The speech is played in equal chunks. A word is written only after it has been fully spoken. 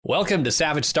Welcome to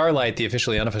Savage Starlight, the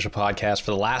officially unofficial podcast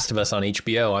for The Last of Us on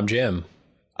HBO. I'm Jim.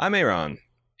 I'm Aaron.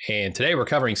 And today we're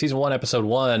covering Season 1, Episode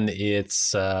 1.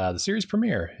 It's the series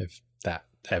premiere, if that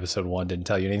Episode 1 didn't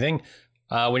tell you anything.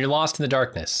 When you're lost in the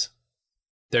darkness.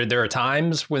 There are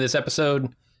times when this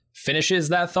episode finishes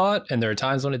that thought, and there are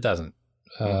times when it doesn't.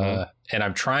 And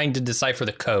I'm trying to decipher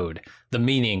the code, the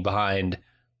meaning behind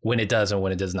when it does and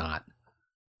when it does not.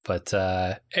 But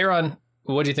Aaron,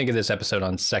 what do you think of this episode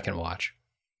on second watch?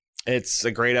 It's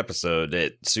a great episode.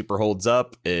 It super holds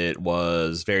up. It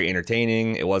was very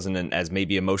entertaining. It wasn't as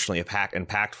maybe emotionally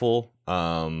impactful.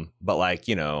 But like,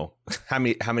 you know, how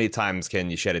many times can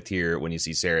you shed a tear when you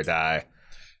see Sarah die?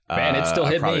 Man, it still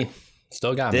hit me.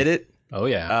 Still got me. Did it? Oh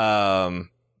yeah.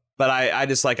 But I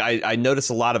just like I noticed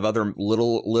a lot of other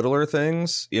littler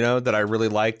things, you know, that I really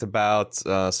liked about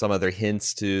some of their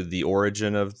hints to the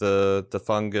origin of the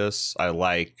fungus.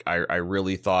 I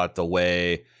really thought the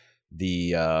way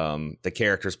the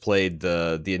characters played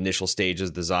the initial stages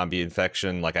of the zombie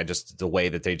infection, like the way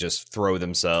that they just throw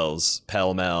themselves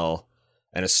pell-mell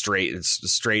and a straight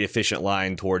efficient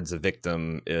line towards the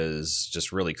victim is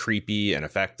just really creepy and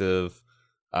effective.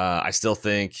 I still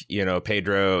think, you know,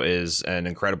 Pedro is an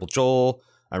incredible Joel.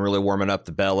 I'm really warming up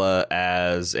to Bella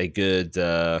as a good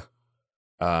Ellie.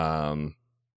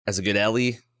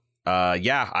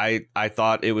 I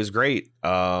thought it was great.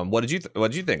 What did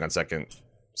you think on second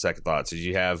thoughts? Did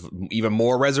you have even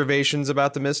more reservations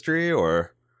about the mystery,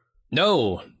 or?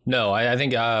 No. I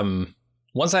think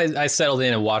once I settled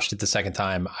in and watched it the second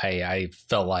time, I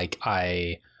felt like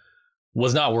I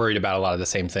was not worried about a lot of the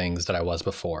same things that I was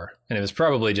before. And it was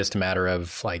probably just a matter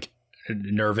of like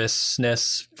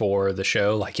nervousness for the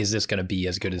show. Like, is this going to be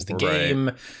as good as the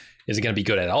game? Is it going to be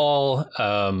good at all?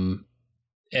 And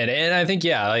I think,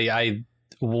 I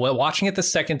watching it the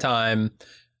second time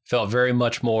felt very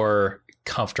much more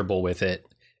comfortable with it.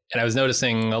 And I was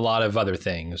noticing a lot of other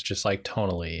things, just like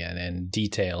tonally and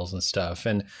details and stuff.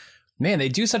 And man, they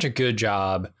do such a good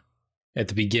job at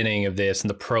the beginning of this and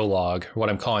the prologue, what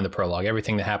I'm calling the prologue,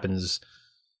 everything that happens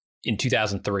in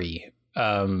 2003,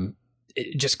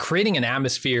 just creating an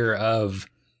atmosphere of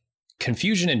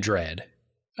confusion and dread.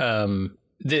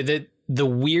 The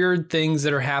weird things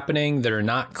that are happening that are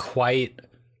not quite,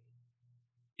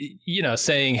 you know,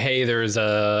 saying, hey, there's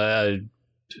a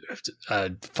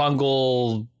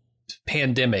fungal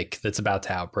pandemic that's about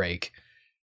to outbreak,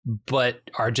 but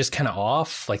are just kind of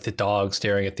off, like the dog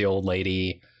staring at the old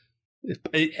lady.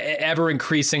 Ever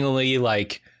increasingly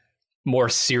like more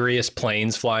serious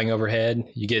planes flying overhead.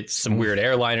 You get some weird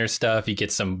airliner stuff, you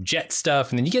get some jet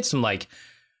stuff, and then you get some like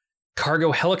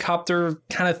cargo helicopter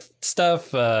kind of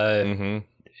stuff.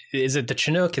 Is it the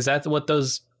Chinook? Is that what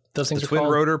those things are twin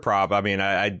called? Rotor prop? I mean,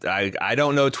 I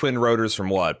don't know twin rotors from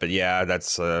what, but yeah,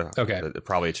 that's okay.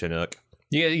 Probably a Chinook.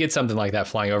 You get something like that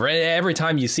flying over, and every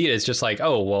time you see it, it's just like,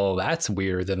 oh, well, that's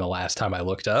weirder than the last time I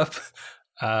looked up.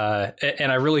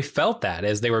 And I really felt that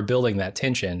as they were building that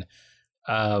tension.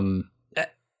 I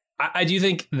do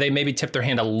think they maybe tipped their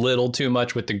hand a little too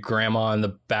much with the grandma in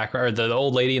the background, or the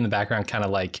old lady in the background, kind of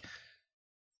like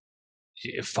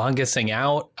fungusing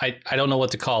out. I don't know what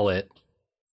to call it,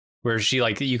 where she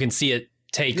like, you can see it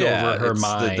take over her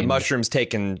mind. The mushrooms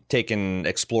taking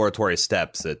exploratory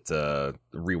steps at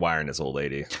rewiring this old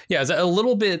lady. Yeah, it's a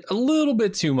little bit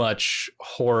too much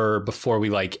horror before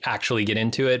we like actually get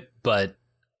into it, but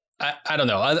I don't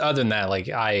know. Other than that, like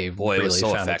it was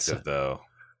so effective though.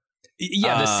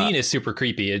 Yeah, the scene is super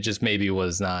creepy. It just maybe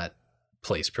was not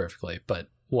placed perfectly, but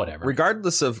whatever.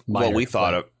 Regardless of what we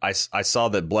thought of, I saw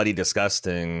that Bloody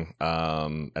Disgusting,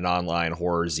 an online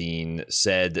horror zine,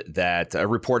 said that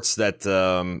reports that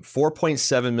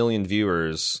 4.7 million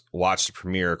viewers watched the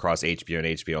premiere across HBO and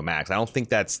HBO Max. I don't think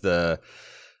that's the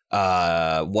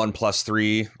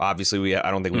 1+3. Obviously,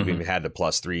 I don't think we've even had the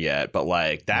 +3 yet, but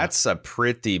like that's a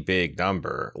pretty big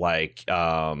number. Like,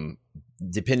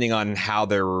 depending on how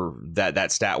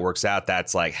that stat works out,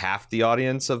 that's like half the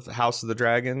audience of House of the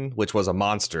Dragon, which was a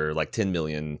monster, like 10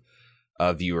 million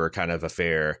viewer kind of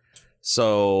affair.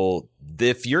 So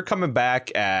if you're coming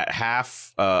back at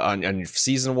half on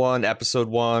season 1, episode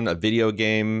 1, a video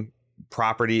game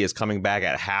property is coming back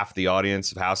at half the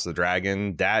audience of House of the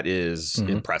Dragon, that is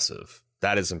impressive.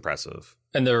 That is impressive.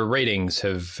 And the ratings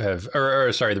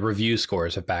the review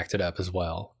scores have backed it up as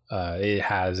well. It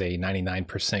has a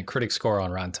 99% critic score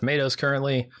on Rotten Tomatoes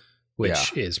currently,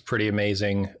 which is pretty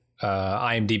amazing.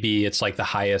 IMDb, it's like the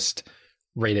highest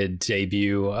rated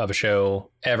debut of a show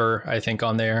ever, I think,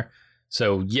 on there.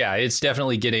 So yeah, it's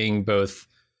definitely getting both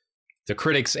the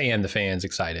critics and the fans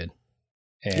excited.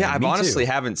 And yeah, I've honestly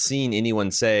too. haven't seen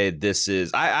anyone say this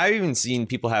is. I've even seen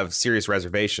people have serious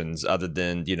reservations, other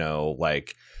than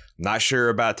like, not sure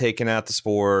about taking out the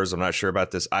spores. I'm not sure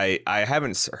about this. I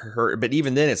haven't heard, but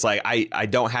even then, it's like I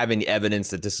don't have any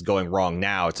evidence that this is going wrong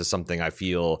now. It's just something I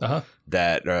feel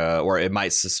that, or it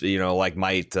might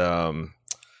might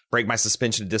break my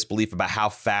suspension of disbelief about how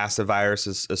fast the virus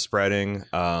is spreading.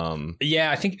 Yeah,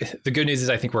 I think the good news is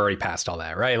I think we're already past all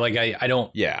that, right? Like I don't.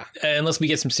 Yeah. Unless we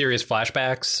get some serious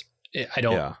flashbacks, I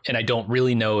don't. Yeah. And I don't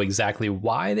really know exactly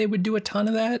why they would do a ton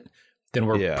of that. Then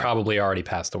we're probably already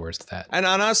past the worst of that. And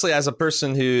honestly, as a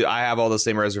person who I have all the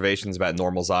same reservations about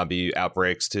normal zombie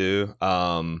outbreaks too.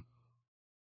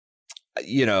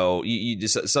 You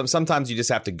just sometimes you just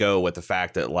have to go with the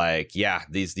fact that, like, yeah,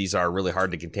 these are really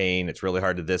hard to contain. It's really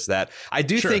hard to this, that. I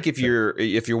do think if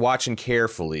you're watching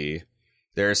carefully,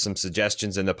 there are some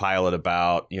suggestions in the pilot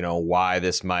about, why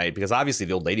this might, because obviously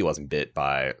the old lady wasn't bit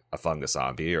by a fungus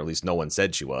zombie, or at least no one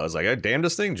said she was. Like,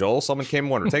 damnedest thing, Joel. Someone came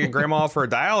when we're taking grandma off for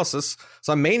dialysis.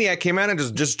 Some maniac came out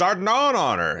and just started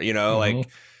on her. Like,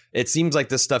 it seems like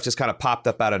this stuff just kind of popped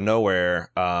up out of nowhere.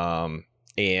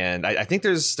 And I think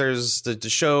there's the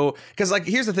show, because, like,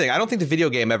 here's the thing. I don't think the video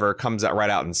game ever comes out right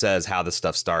out and says how this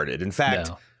stuff started. In fact,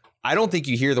 I don't think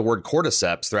you hear the word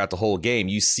cordyceps throughout the whole game.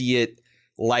 You see it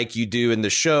like you do in the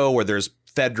show, where there's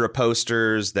Fedra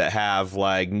posters that have,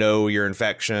 like, know your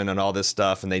infection and all this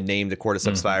stuff, and they name the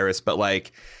cordyceps virus. But,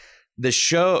 like, the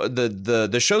show,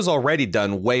 the show's already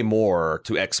done way more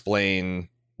to explain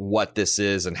what this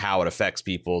is and how it affects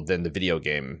people than the video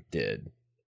game did.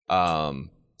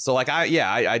 So, like,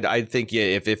 I think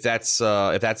if that's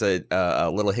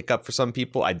a little hiccup for some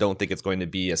people, I don't think it's going to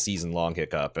be a season long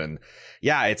hiccup. And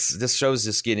this show's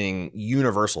just getting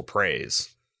universal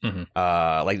praise.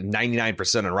 Like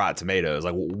 99% on Rotten Tomatoes.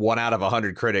 Like 1 out of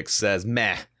 100 critics says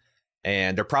meh,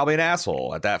 and they're probably an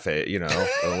asshole at that phase.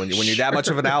 When you're that much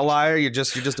of an outlier, you're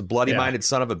just a bloody minded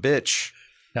son of a bitch.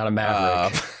 Not a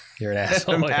maverick. You're an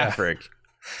asshole. A maverick.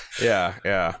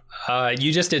 Yeah.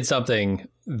 You just did something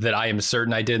that I am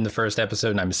certain I did in the first episode,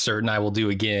 and I'm certain I will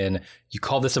do again. You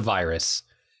call this a virus.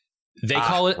 They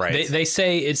call it, right. They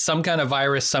say it's some kind of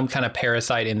virus, some kind of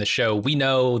parasite in the show. We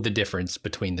know the difference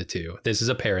between the two. This is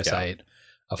a parasite,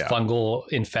 a fungal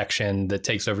infection that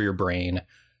takes over your brain.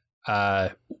 We're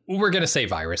going to say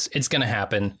virus. It's going to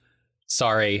happen.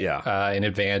 Sorry in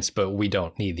advance, but we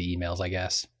don't need the emails, I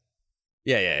guess.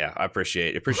 Yeah. I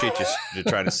appreciate you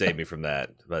trying to save me from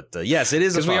that. But yes, it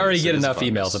is. Because we already get enough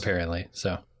emails, apparently.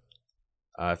 So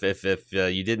if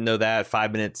you didn't know that,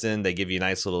 5 minutes in, they give you a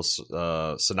nice little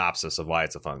synopsis of why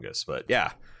it's a fungus. But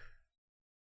yeah,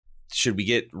 should we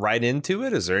get right into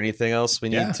it? Is there anything else we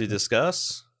need to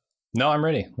discuss? No, I'm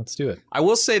ready. Let's do it. I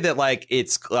will say that, like,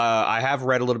 it's I have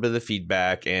read a little bit of the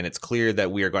feedback, and it's clear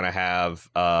that we are going to have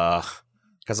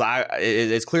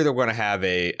it's clear that we're going to have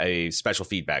a special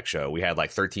feedback show. We had like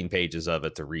 13 pages of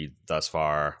it to read thus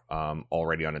far,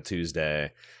 already on a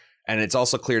Tuesday. And it's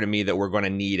also clear to me that we're going to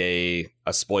need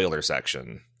a spoiler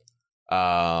section.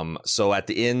 So at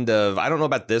the end of, I don't know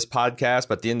about this podcast,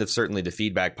 but at the end of certainly the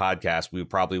feedback podcast, we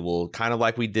probably will, kind of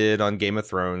like we did on Game of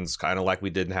Thrones, kind of like we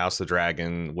did in House of the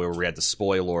Dragon, where we had the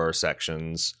spoiler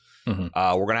sections. We're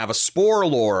going to have a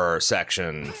spoiler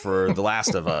section for The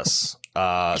Last of Us.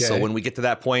 Okay. So when we get to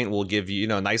that point, we'll give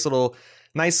you, a nice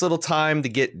little time to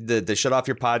get the shut off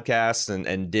your podcast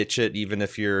and ditch it, even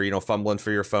if you're, fumbling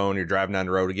for your phone, you're driving down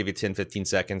the road. We'll give you 10, 15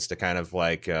 seconds to kind of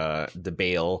like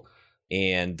bail.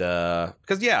 And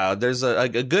because, there's a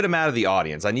good amount of the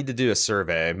audience. I need to do a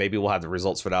survey. Maybe we'll have the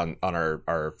results for that on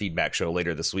our feedback show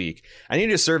later this week. I need to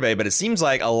do a survey, but it seems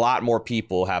like a lot more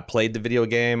people have played the video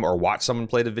game or watched someone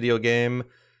play the video game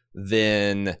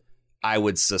than I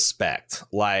would suspect.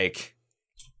 Like,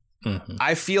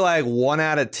 I feel like 1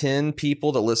 out of 10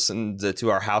 people that listened to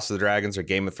our House of the Dragons or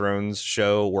Game of Thrones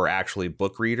show were actually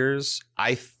book readers.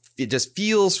 It just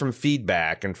feels from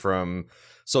feedback and from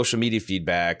social media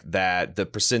feedback that the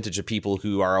percentage of people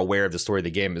who are aware of the story of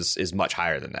the game is much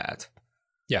higher than that.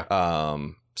 Yeah.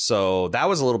 So that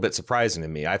was a little bit surprising to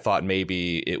me. I thought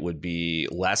maybe it would be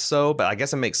less so, but I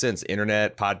guess it makes sense.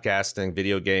 Internet, podcasting,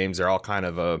 video games, they're all kind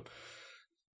of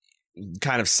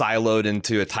siloed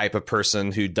into a type of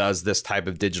person who does this type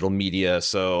of digital media.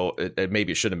 So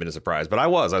maybe it shouldn't have been a surprise, but I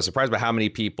was surprised by how many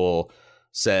people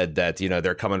said that,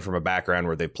 they're coming from a background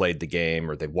where they played the game,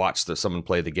 or they've watched someone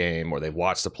play the game, or they've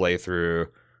watched the playthrough,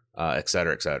 et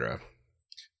cetera, et cetera.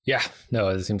 Yeah, no,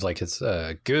 it seems like it's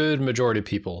a good majority of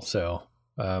people. So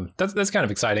that's kind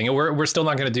of exciting. We're still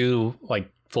not going to do like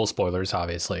full spoilers,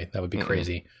 obviously. That would be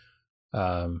crazy.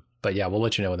 But yeah, we'll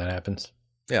let you know when that happens.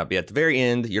 Yeah, but at the very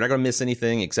end, you're not going to miss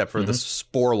anything except for the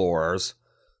spoilers.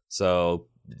 So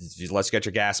unless you got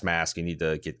your gas mask, you need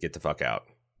to get the fuck out.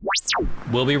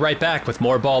 We'll be right back with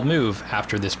more Bald Move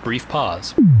after this brief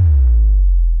pause.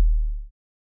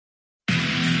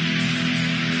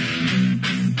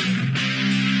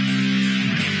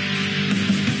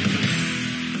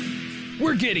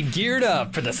 We're getting geared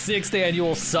up for the 6th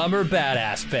annual Summer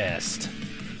Badass Fest.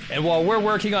 And while we're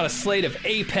working on a slate of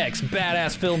apex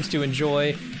badass films to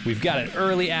enjoy, we've got an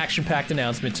early action-packed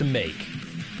announcement to make.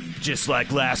 Just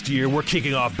like last year, we're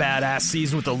kicking off Badass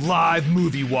Season with a live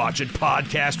movie watch and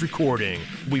podcast recording.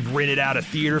 We've rented out a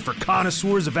theater for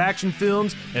connoisseurs of action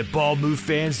films and Bald Move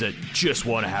fans that just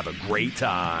want to have a great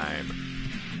time.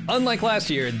 Unlike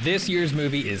last year, this year's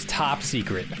movie is top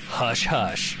secret. Hush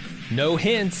hush. No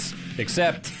hints,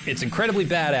 except it's incredibly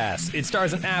badass. It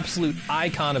stars an absolute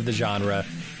icon of the genre.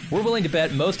 We're willing to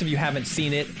bet most of you haven't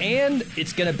seen it, and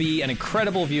it's going to be an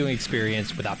incredible viewing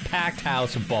experience with a packed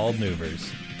house of Bald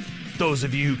Movers. Those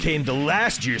of you who came to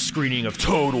last year's screening of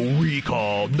Total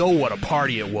Recall know what a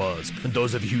party it was. And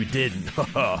those of you who didn't,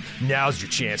 now's your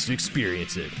chance to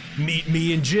experience it. Meet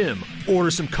me and Jim,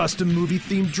 order some custom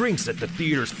movie-themed drinks at the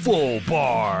theater's full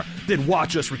bar, then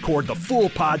watch us record the full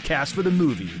podcast for the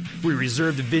movie. We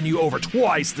reserved a venue over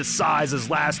twice the size as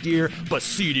last year, but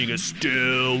seating is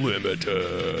still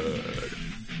limited.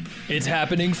 It's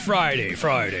happening Friday,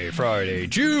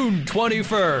 June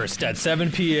 21st at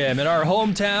 7 p.m. in our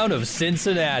hometown of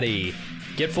Cincinnati.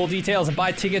 Get full details and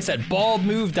buy tickets at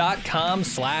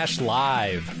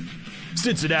baldmove.com/live.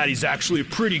 Cincinnati's actually a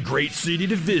pretty great city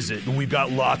to visit, and we've got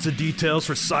lots of details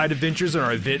for side adventures on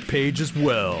our event page as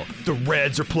well. The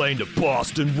Reds are playing the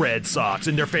Boston Red Sox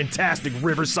in their fantastic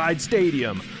Riverside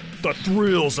Stadium. The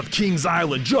thrills of Kings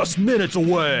Island just minutes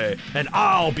away, and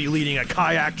I'll be leading a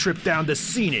kayak trip down the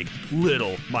scenic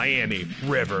Little Miami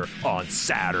River on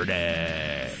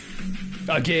Saturday.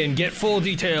 Again, get full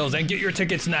details and get your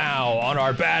tickets now on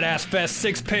our Badass Fest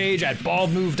 6 page at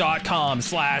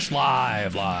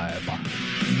baldmove.com/live.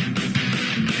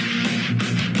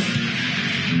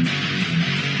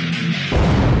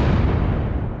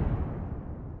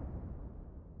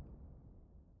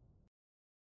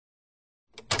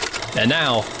 And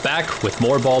now, back with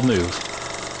more Bald Move.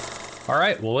 All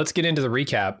right, well, let's get into the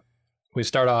recap. We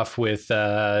start off with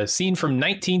a scene from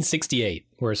 1968,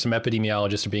 where some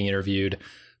epidemiologists are being interviewed.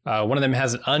 One of them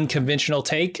has an unconventional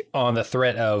take on the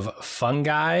threat of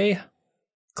fungi,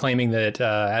 claiming that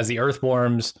as the Earth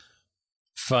warms,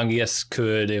 fungus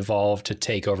could evolve to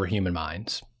take over human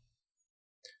minds.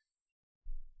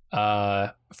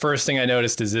 First thing I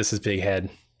noticed is this is Big Head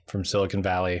from Silicon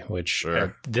Valley, which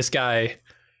this guy...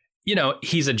 You know,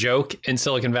 he's a joke in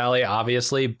Silicon Valley,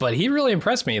 obviously, but he really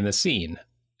impressed me in this scene,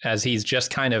 as he's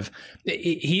just kind of,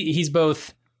 he's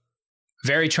both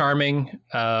very charming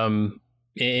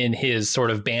in his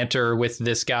sort of banter with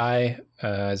this guy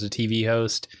as a TV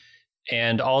host,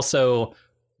 and also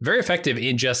very effective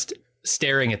in just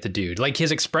staring at the dude. Like,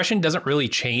 his expression doesn't really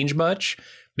change much,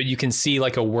 but you can see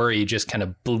like a worry just kind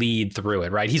of bleed through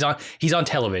it, right? He's on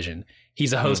television.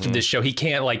 He's a host of this show. He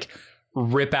can't like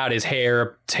rip out his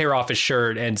hair, tear off his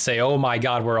shirt, and say, "Oh my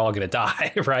God, we're all gonna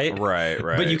die," right? Right.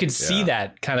 But you can see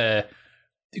that kind of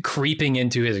creeping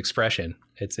into his expression.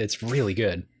 It's really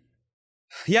good.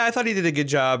 Yeah, I thought he did a good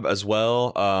job as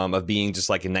well of being just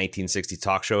like a 1960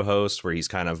 talk show host, where he's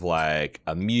kind of like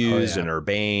amused and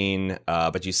urbane,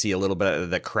 but you see a little bit of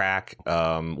the crack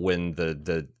when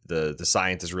the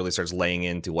scientist really starts laying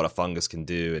into what a fungus can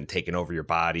do and taking over your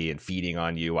body and feeding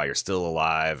on you while you're still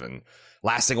alive, and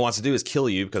last thing it wants to do is kill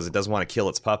you because it doesn't want to kill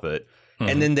its puppet.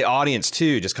 And then the audience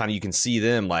too, just kind of, you can see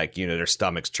them like, you know, their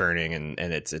stomachs churning, and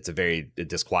it's a very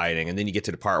disquieting. And then you get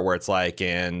to the part where it's like,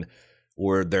 and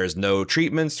where there's no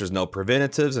treatments, there's no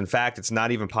preventatives. In fact, it's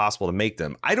not even possible to make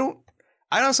them. I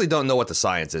honestly don't know what the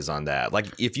science is on that. Like,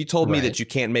 if you told me that you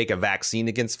can't make a vaccine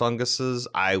against funguses,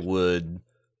 I would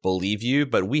believe you.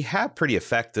 But we have pretty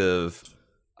effective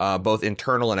both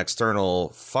internal and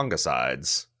external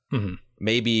fungicides.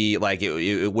 Maybe like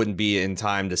it wouldn't be in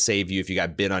time to save you if you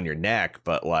got bit on your neck,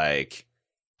 but like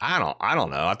I don't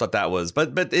know. I thought that was,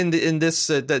 but in this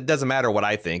that doesn't matter what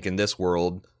I think. In this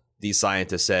world, these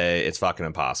scientists say it's fucking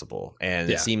impossible,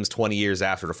 and it seems 20 years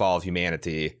after the fall of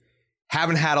humanity,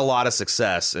 haven't had a lot of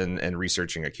success in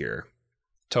researching a cure.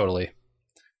 Totally.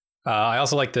 I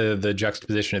also like the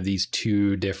juxtaposition of these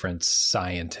two different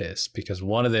scientists, because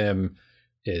one of them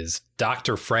is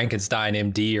Dr. Frankenstein,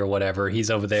 MD, or whatever. He's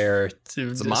over there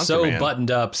so man. Buttoned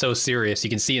up, so serious.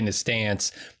 You can see in his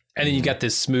stance. And then you got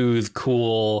this smooth,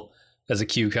 cool as a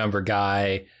cucumber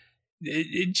guy,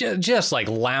 just like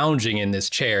lounging in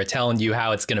this chair, telling you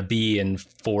how it's going to be in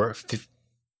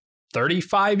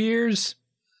 35 years.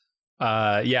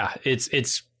 Yeah, it's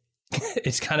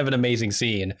it's kind of an amazing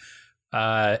scene.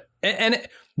 And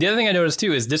the other thing I noticed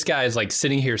too is this guy is like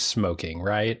sitting here smoking,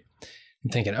 right? I'm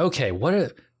thinking, okay, what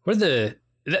are the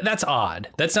that's odd.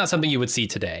 That's not something you would see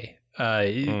today.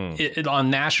 On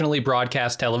nationally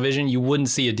broadcast television, you wouldn't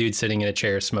see a dude sitting in a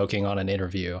chair smoking on an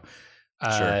interview.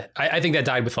 Sure. I think that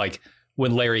died with like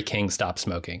when Larry King stopped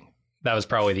smoking. That was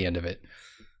probably the end of it.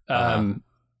 And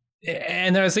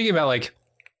then I was thinking about like,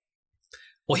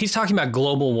 well, he's talking about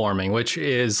global warming, which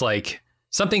is like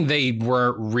something they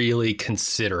weren't really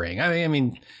considering. I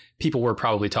mean, people were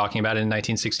probably talking about it in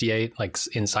 1968, like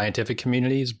in scientific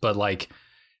communities, but like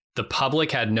the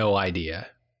public had no idea.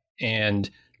 And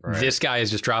this guy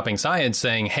is just dropping science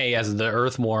saying, hey, as the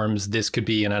earth warms, this could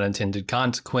be an unintended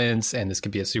consequence and this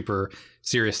could be a super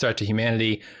serious threat to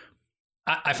humanity.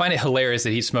 I find it hilarious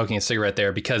that he's smoking a cigarette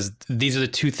there because these are the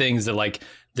two things that like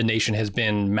the nation has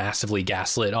been massively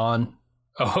gaslit on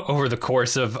over the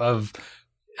course of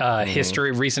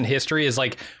history, recent history is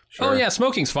like, oh yeah,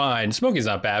 smoking's fine. Smoking's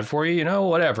not bad for you, you know,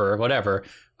 whatever.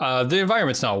 The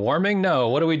environment's not warming. No,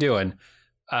 what are we doing?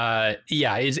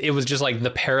 Yeah, it was just like the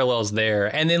parallels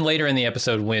there. And then later in the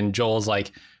episode when Joel's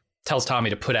like tells Tommy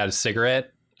to put out a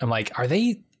cigarette, I'm like, are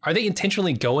they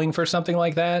intentionally going for something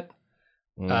like that?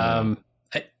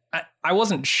 I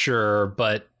wasn't sure,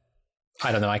 but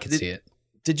I don't know. I could see it.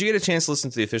 Did you get a chance to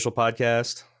listen to the official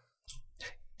podcast?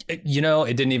 You know,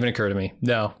 it didn't even occur to me.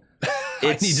 No.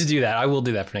 I need to do that. I will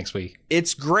do that for next week.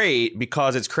 It's great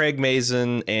because it's Craig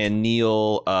Mazin and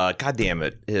Neil. God damn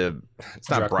it. It's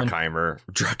not Bruckheimer.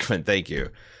 Druckmann. Thank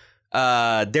you.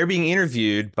 They're being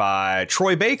interviewed by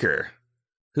Troy Baker,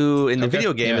 who in the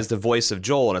video game is the voice of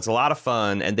Joel. And it's a lot of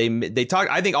fun. And they talk.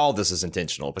 I think all of this is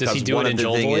intentional. Because does he do it in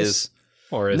Joel voice?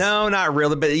 No, not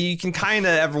really. But you can kind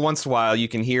of every once in a while you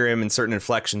can hear him in certain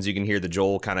inflections. You can hear the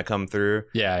Joel kind of come through.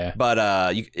 Yeah. But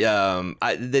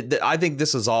I think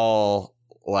this is all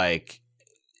like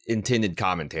intended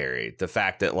commentary. The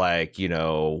fact that like, you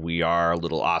know, we are a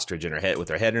little ostrich in our head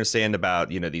with our head in our sand about,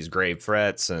 you know, these grave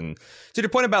threats. And to the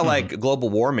point about like global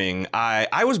warming,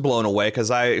 I was blown away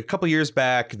because a couple years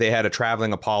back they had a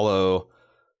traveling Apollo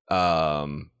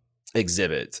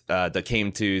exhibit that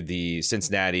came to the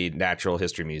Cincinnati Natural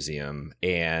History Museum,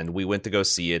 and we went to go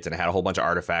see it, and it had a whole bunch of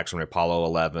artifacts from Apollo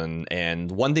 11.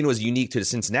 And one thing that was unique to the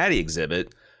Cincinnati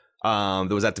exhibit that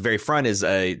was at the very front is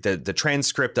the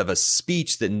transcript of a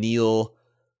speech that Neil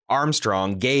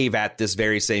Armstrong gave at this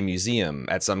very same museum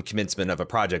at some commencement of a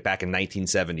project back in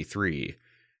 1973.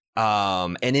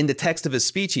 And in the text of his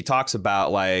speech, he talks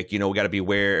about like, you know, we got to be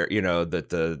aware, you know, that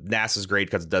the NASA's great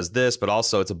because it does this, but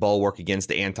also it's a bulwark against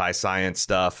the anti-science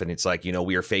stuff. And it's like, you know,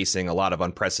 we are facing a lot of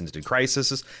unprecedented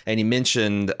crises. And he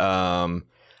mentioned, I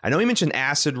know he mentioned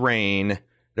acid rain.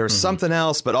 There was something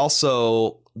else, but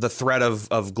also the threat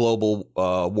of global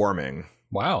warming.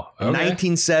 Wow. Okay.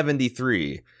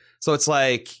 1973. So it's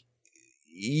like,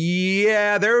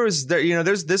 yeah, this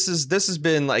has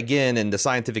been, again, in the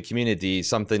scientific community,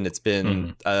 something that's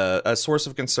been a source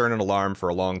of concern and alarm for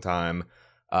a long time.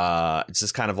 It's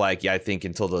just kind of like, yeah, I think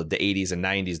until the 80s and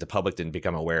 90s, the public didn't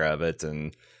become aware of it.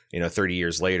 And, you know, 30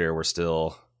 years later, we're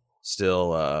still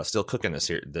cooking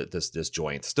this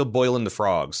joint, still boiling the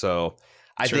frog. So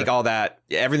I think all that,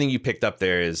 everything you picked up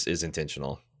there is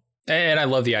intentional. And I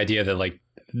love the idea that like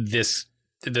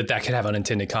that could have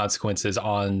unintended consequences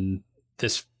on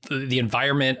the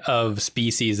environment of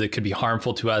species that could be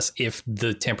harmful to us if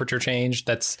the temperature changed.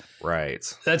 That's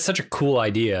such a cool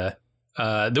idea.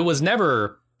 That was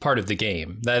never part of the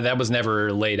game. That was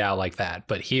never laid out like that.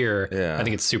 But here, I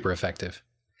think it's super effective.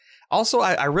 Also,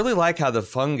 I really like how the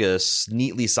fungus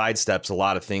neatly sidesteps a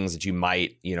lot of things that you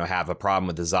might, you know, have a problem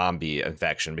with the zombie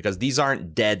infection, because these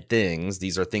aren't dead things.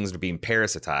 These are things that are being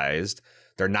parasitized.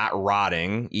 They're not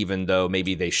rotting, even though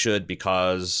maybe they should,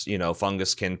 because, you know,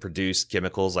 fungus can produce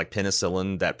chemicals like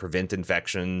penicillin that prevent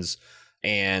infections.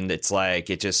 And it's like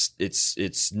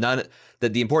it's none.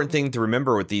 The important thing to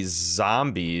remember with these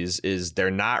zombies is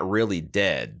they're not really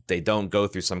dead. They don't go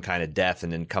through some kind of death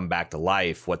and then come back to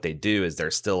life. What they do is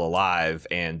they're still alive,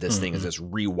 and this thing is just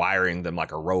rewiring them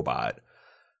like a robot.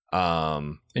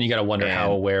 And you got to wonder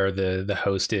how aware the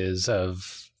host is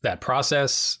of that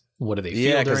process. What do they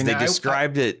feel? Yeah, because they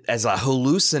described it as a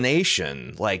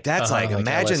hallucination. Like that's like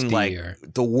imagine LSD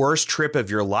like the worst trip of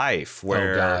your life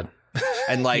where. Oh God.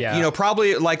 And like, you know,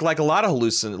 probably like a lot of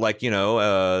like, you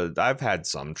know, I've had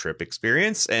some trip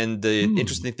experience. And the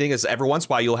interesting thing is every once in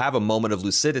a while you'll have a moment of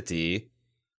lucidity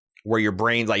where your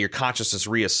brain, like your consciousness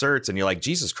reasserts and you're like,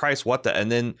 Jesus Christ, what the? And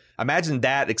then imagine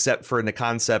that, except for in the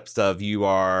concept of you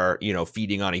are, you know,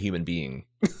 feeding on a human being.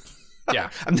 Yeah.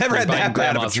 I've never had that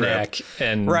bad of a trip.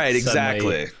 And right.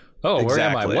 Exactly. Oh, where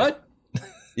am I? Exactly. What?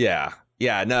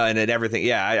 Yeah, no, and everything.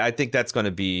 Yeah, I think that's going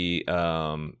to be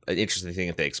an interesting thing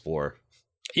if they explore.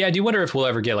 Yeah, I do wonder if we'll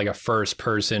ever get like a first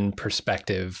person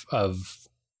perspective of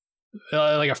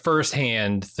like a first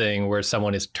hand thing where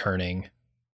someone is turning.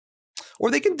 Or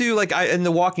they can do like in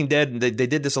The Walking Dead, they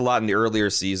did this a lot in the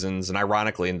earlier seasons, and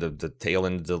ironically in the tail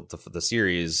end of the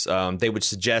series, they would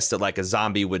suggest that like a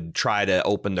zombie would try to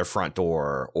open their front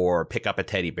door or pick up a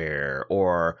teddy bear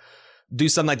or do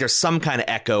something like there's some kind of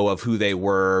echo of who they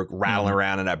were rattling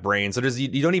around in that brain. So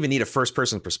you don't even need a first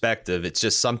person perspective. It's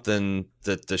just something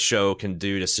that the show can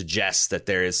do to suggest that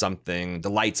there is something. The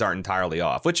lights aren't entirely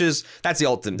off, that's the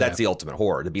ultimate. That's the ultimate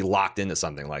horror, to be locked into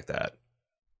something like that.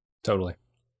 Totally.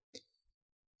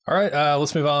 All right,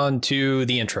 let's move on to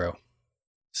the intro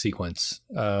sequence.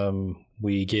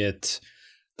 We get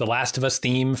the Last of Us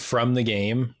theme from the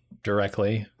game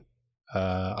directly.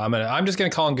 I'm just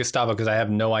gonna call him Gustavo because I have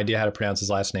no idea how to pronounce his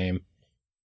last name.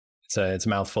 It's a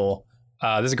mouthful.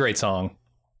 This is a great song,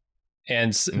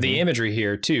 and the imagery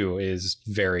here too is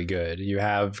very good. You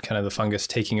have kind of the fungus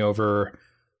taking over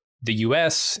the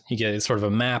U.S. You get sort of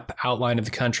a map outline of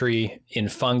the country in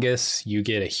fungus. You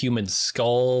get a human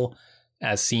skull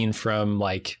as seen from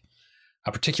like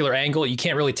a particular angle. You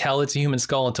can't really tell it's a human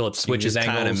skull until it switches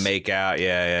angles. Kind of make out,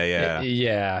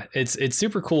 yeah. It's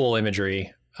super cool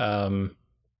imagery.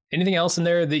 Anything else in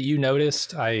there that you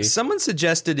noticed? Someone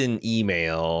suggested in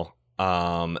email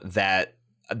that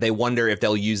they wonder if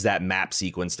they'll use that map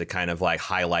sequence to kind of like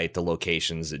highlight the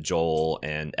locations that Joel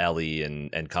and Ellie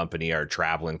and company are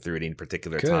traveling through at any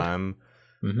particular time.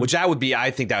 Which I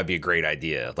think that would be a great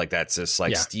idea. Like that's just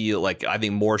like like I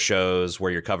think more shows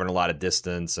where you're covering a lot of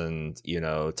distance and,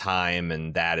 time,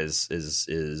 and that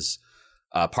is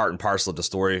part and parcel of the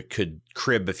story, could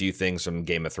crib a few things from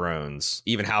Game of Thrones.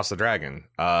 Even House of Dragon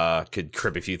could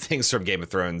crib a few things from Game of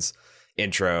Thrones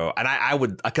intro. And I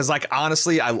would, because like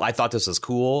honestly, I thought this was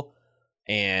cool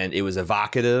and it was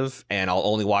evocative, and I'll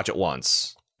only watch it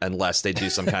once unless they do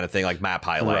some kind of thing like map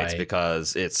highlights,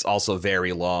 because it's also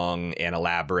very long and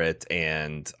elaborate,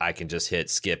 and I can just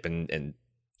hit skip and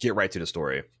get right to the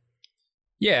story.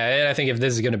 Yeah, and I think if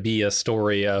this is going to be a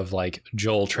story of like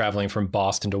Joel traveling from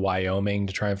Boston to Wyoming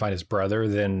to try and find his brother,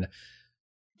 then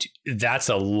that's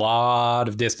a lot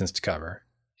of distance to cover.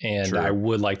 And I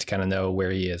would like to kind of know where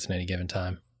he is in any given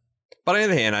time. But on the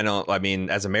other hand,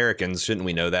 as Americans, shouldn't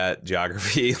we know that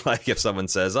geography? Like if someone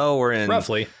says, oh, we're in...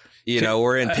 Roughly.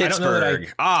 We're in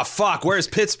Pittsburgh. Fuck, where's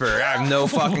Pittsburgh? I have no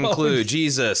fucking clue.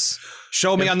 Jesus.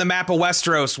 Show me on the map of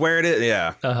Westeros where it is.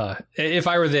 Yeah. If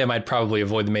I were them, I'd probably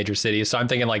avoid the major cities. So I'm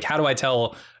thinking like, how do I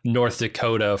tell North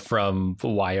Dakota from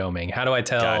Wyoming? How do I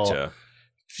tell... Gotcha.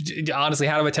 Honestly,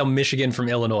 how do I tell Michigan from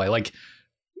Illinois? Like,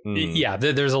 yeah,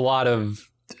 there's a lot of...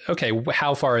 Okay,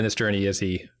 how far in this journey is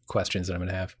he? Questions that I'm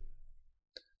going to have.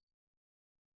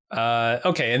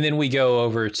 Okay, and then we go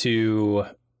over to...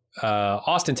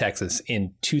 Austin, Texas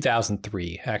in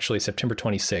 2003, actually September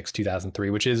 26, 2003,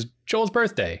 which is Joel's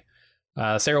birthday.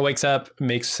 Sarah wakes up,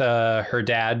 makes her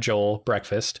dad, Joel,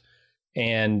 breakfast,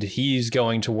 and he's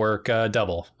going to work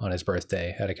double on his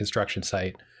birthday at a construction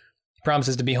site. He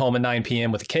promises to be home at 9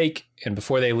 p.m. with a cake, and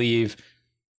before they leave,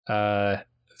 him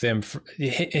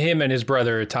and his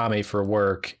brother Tommy for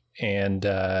work and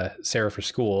Sarah for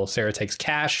school. Sarah takes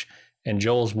cash and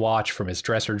Joel's watch from his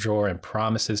dresser drawer and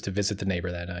promises to visit the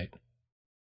neighbor that night.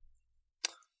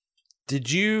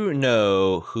 Did you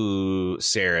know who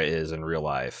Sarah is in real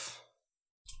life?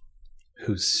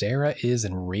 Who Sarah is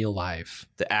in real life?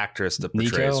 The actress that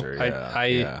portrays her.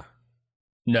 Yeah.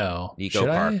 No. Nico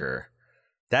Parker.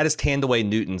 That is Tandaway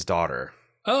Newton's daughter.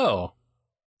 Oh.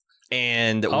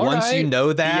 And once you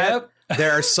know that,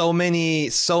 there are so many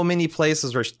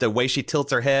places where the way she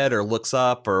tilts her head or looks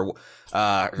up, or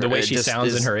the way she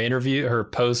sounds in her interview, her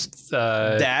post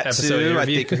that episode too. interviews. I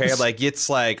think her hair, like it's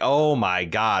like, oh my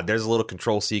god, there's a little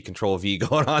Control C, Control V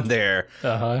going on there.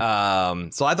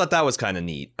 So I thought that was kind of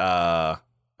neat. Nice.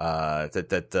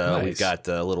 We've got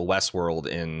a little Westworld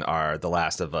in The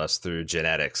Last of Us through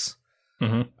genetics.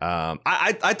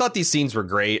 I thought these scenes were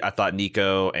great. I thought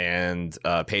Nico and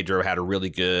Pedro had a really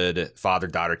good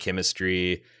father-daughter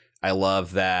chemistry. I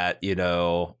love that,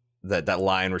 that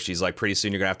line where she's like, pretty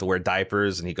soon you're gonna have to wear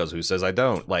diapers, and he goes, who says I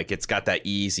don't? Like, it's got that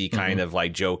easy kind of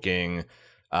like joking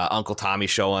Uncle Tommy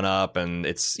showing up, and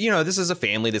it's, this is a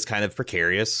family that's kind of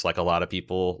precarious, like a lot of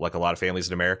people, like a lot of families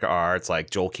in America are. It's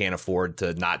like Joel can't afford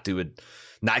to not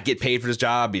get paid for his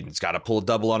job. He's got to pull a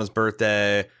double on his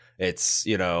birthday. It's,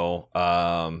 I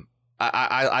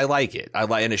like it.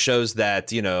 And it shows that,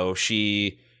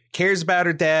 she cares about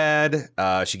her dad.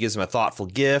 She gives him a thoughtful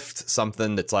gift,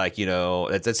 something that's like, you know,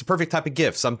 it's a perfect type of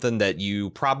gift, something that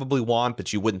you probably want,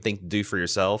 but you wouldn't think to do for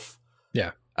yourself.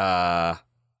 Yeah.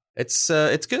 It's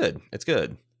good. It's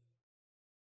good.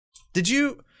 Did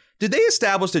they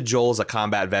establish that Joel's a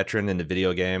combat veteran in the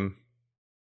video game?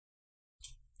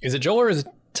 Is it Joel or is it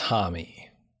Tommy?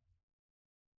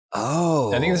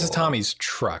 Oh, I think this is Tommy's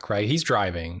truck, right? He's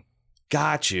driving.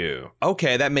 Got you.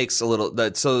 Okay, that makes a little.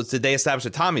 So did they establish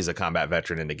that Tommy's a combat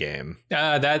veteran in the game?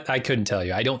 That I couldn't tell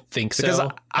you. I don't think so.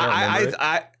 Because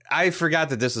I I forgot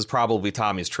that this is probably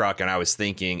Tommy's truck, and I was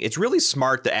thinking it's really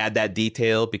smart to add that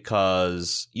detail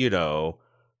because, you know,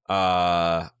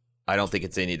 I don't think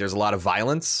there's a lot of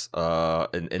violence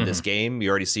in this game. You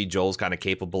already see Joel's kind of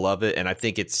capable of it, and I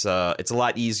think it's a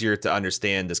lot easier to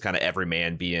understand this kind of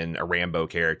everyman being a Rambo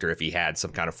character if he had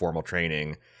some kind of formal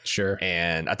training. Sure.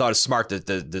 And I thought it was smart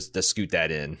to scoot that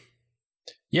in.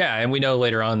 Yeah, and we know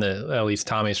later on that at least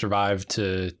Tommy survived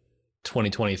to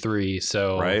 2023,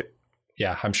 so right.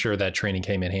 Yeah, I'm sure that training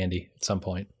came in handy at some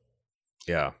point.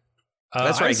 Yeah.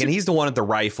 That's right. And he's the one with the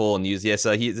rifle and use. Yes,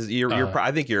 I think you're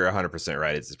 100%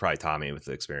 right. It's probably Tommy with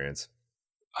the experience.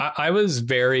 I was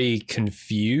very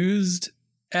confused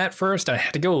at first. I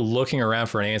had to go looking around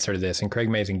for an answer to this, and Craig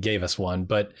Mazin gave us one.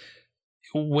 But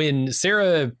when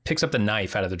Sarah picks up the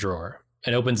knife out of the drawer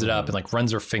and opens it up and like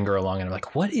runs her finger along it, I'm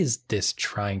like, what is this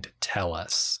trying to tell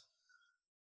us?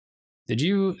 Did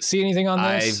you see anything on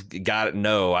this? I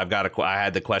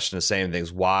had the question the same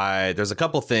things. Why? There's a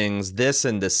couple things. This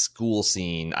and the school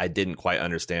scene, I didn't quite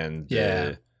understand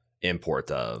the import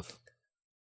of.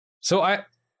 So I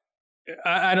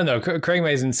don't know. Craig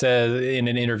Mazin said in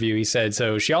an interview, he said,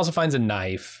 so she also finds a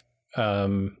knife,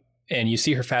 and you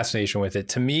see her fascination with it.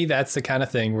 To me, that's the kind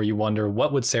of thing where you wonder,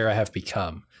 what would Sarah have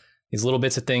become? These little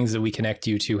bits of things that we connect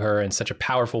you to her in such a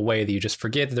powerful way that you just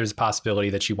forget that there's a possibility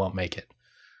that she won't make it.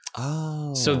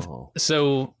 Oh,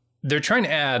 so they're trying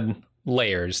to add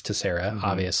layers to Sarah,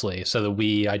 obviously, so that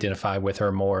we identify with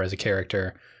her more as a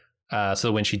character. So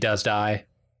that when she does die,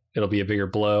 it'll be a bigger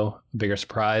blow, a bigger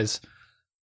surprise.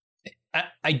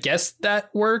 I guess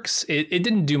that works. It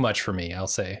didn't do much for me, I'll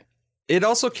say. It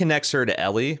also connects her to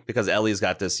Ellie because Ellie's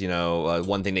got this, you know,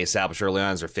 one thing they established early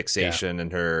on is her fixation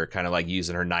and her kind of like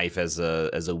using her knife as a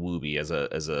wooby, as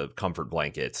a comfort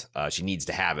blanket. She needs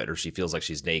to have it or she feels like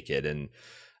she's naked. And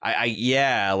that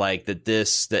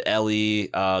Ellie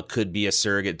could be a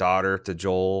surrogate daughter to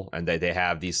Joel, and they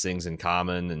have these things in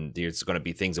common, and there's going to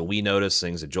be things that we notice,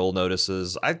 things that Joel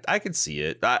notices. I could see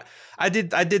it. I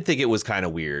did think it was kind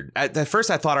of weird. At first,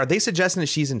 I thought, are they suggesting that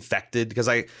she's infected? Because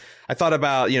I thought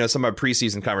about, you know, some of our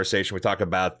preseason conversation. We talk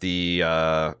about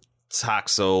the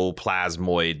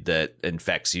toxoplasmoid that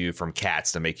infects you from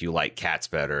cats to make you like cats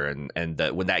better, and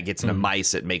that when that gets into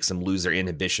mice, it makes them lose their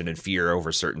inhibition and fear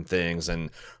over certain things.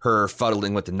 And her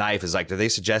fuddling with the knife is like, are they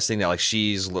suggesting that like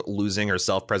she's losing her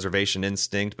self-preservation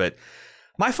instinct? But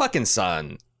my fucking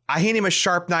son, I hand him a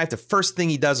sharp knife. The first thing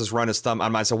he does is run his thumb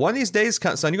on mine. So one of these days,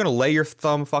 son, you're going to lay your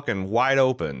thumb fucking wide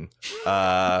open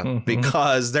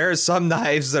because there are some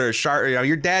knives that are sharp. You know,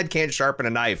 your dad can't sharpen a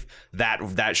knife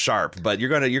that sharp, but you're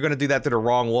gonna do that to the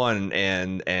wrong one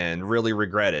and really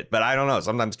regret it. But I don't know.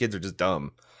 Sometimes kids are just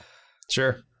dumb.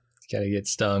 Sure, gotta get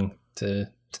stung to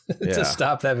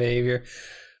stop that behavior.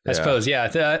 I suppose,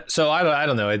 yeah. So I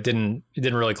don't know. It didn't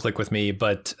really click with me,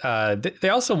 but they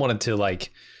also wanted to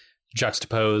like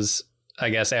juxtapose,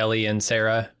 I guess, Ellie and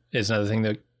Sarah is another thing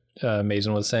that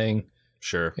Mazin was saying.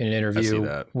 Sure. In an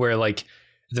interview where like at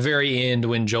the very end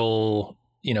when Joel,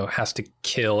 you know, has to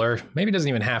kill, or maybe doesn't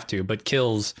even have to, but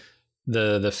kills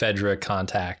the Fedra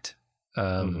contact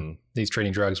he's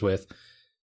trading drugs with.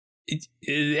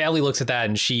 Ellie looks at that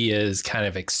and she is kind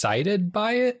of excited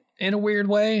by it in a weird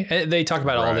way. They talk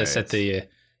about all this at the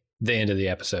end of the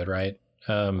episode, right?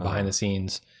 Behind the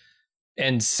scenes.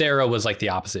 And Sarah was like the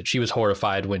opposite. She was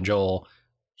horrified when Joel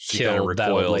killed that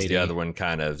old lady. The other one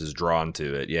kind of is drawn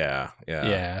to it. Yeah.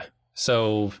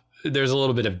 So there's a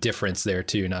little bit of difference there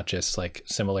too, not just like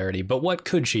similarity. But what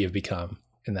could she have become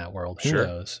in that world? Who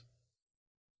knows?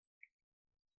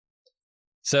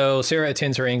 So Sarah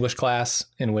attends her English class,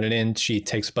 and when it ends, she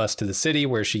takes a bus to the city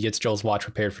where she gets Joel's watch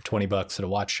repaired for $20 at a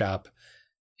watch shop.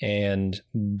 And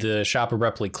the shop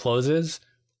abruptly closes.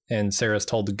 And Sarah's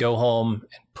told to go home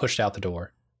and pushed out the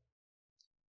door.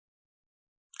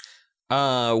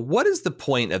 What is the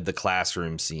point of the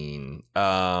classroom scene?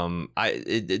 And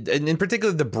in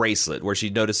particular, the bracelet, where she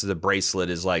notices the bracelet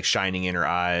is like shining in her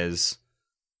eyes.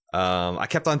 I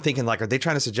kept on thinking, like, are they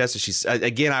trying to suggest that she's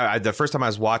again? The first time I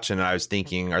was watching, I was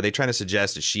thinking, are they trying to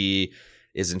suggest that she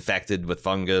is infected with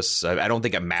fungus. I don't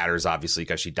think it matters, obviously,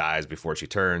 because she dies before she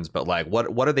turns. But like,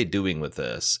 what are they doing with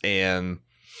this? And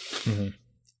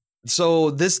so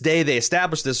this day, they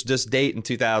established this date in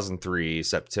 2003,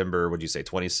 September, what'd you say,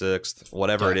 26th?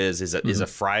 Whatever it is a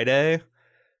Friday.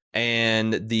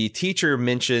 And the teacher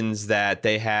mentions that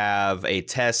they have a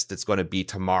test that's going to be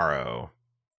tomorrow,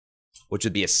 which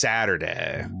would be a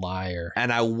Saturday. Liar.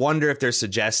 And I wonder if they're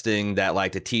suggesting that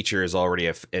like the teacher is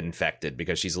already infected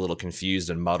because she's a little confused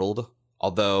and muddled.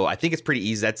 Although I think it's pretty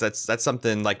easy. That's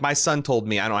something like my son told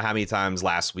me, I don't know how many times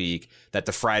last week, that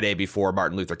the Friday before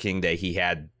Martin Luther King Day, he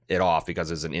had it off because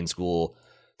it was an in-school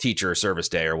teacher service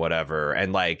day or whatever.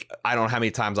 And like, I don't know how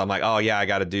many times I'm like, oh yeah, I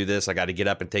got to do this. I got to get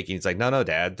up and take it. He's like, no,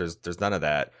 Dad, there's none of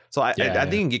that. So I think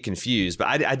you can get confused, but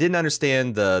I didn't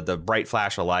understand the bright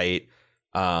flash of light.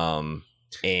 And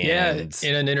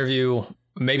in an interview,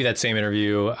 maybe that same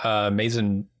interview,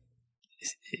 Mason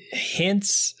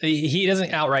hints, he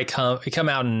doesn't outright come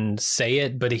out and say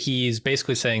it, but he's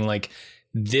basically saying like,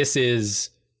 this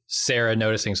is Sarah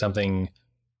noticing something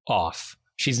off.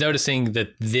 She's noticing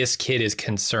that this kid is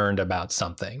concerned about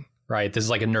something, right? This is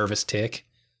like a nervous tick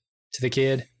to the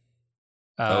kid.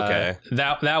 Okay.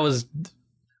 That was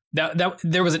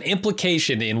there was an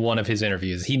implication in one of his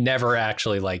interviews. He never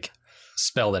actually like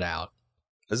spelled it out.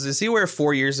 Is he where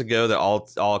 4 years ago that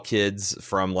all kids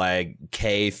from like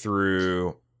K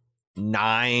through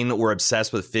 9 were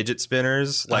obsessed with fidget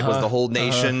spinners? Like, was the whole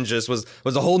nation was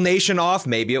the whole nation off?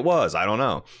 Maybe it was. I don't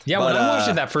know. Yeah, but, when I watched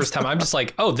it that first time, I'm just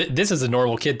like, oh, this is a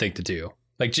normal kid thing to do.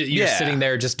 Like, you're sitting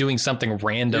there just doing something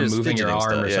random, moving your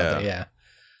arm or something.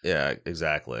 Yeah,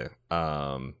 exactly.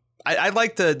 I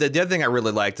like the other thing I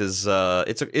really liked is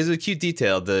it's a cute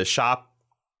detail. The shop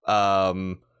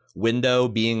window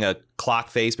being a clock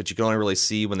face, but you can only really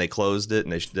see when they closed it,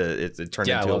 and it turned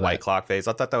into a white clock face.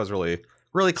 I thought that was really,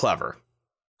 really clever.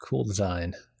 Cool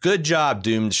design. Good job,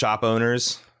 doomed shop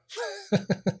owners.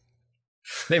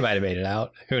 They might have made it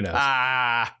out. Who knows?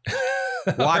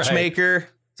 Watchmaker. Right.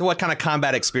 So what kind of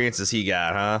combat experiences he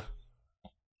got, huh?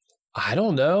 I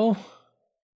don't know.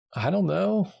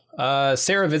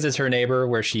 Sarah visits her neighbor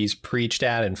where she's preached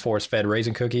at and force-fed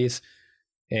raisin cookies.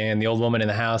 And the old woman in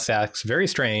the house acts very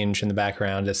strange in the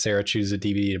background as Sarah chooses a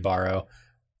DVD to borrow.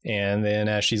 And then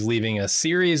as she's leaving, a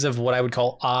series of what I would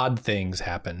call odd things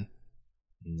happen.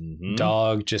 Mm-hmm.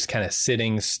 Dog just kind of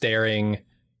sitting, staring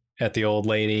at the old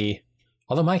lady.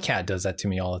 Although my cat does that to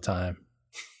me all the time.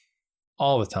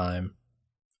 All the time.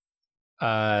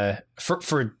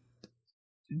 For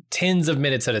tens of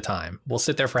minutes at a time. We'll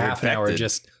sit there for half an hour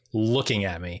just looking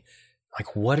at me.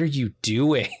 Like, what are you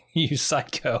doing, you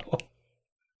psycho?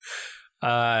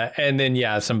 And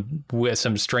then,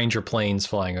 some stranger planes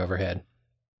flying overhead.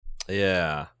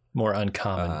 Yeah. More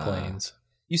uncommon planes.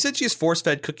 You said she was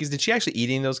force-fed cookies. Did she actually eat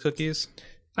any of those cookies?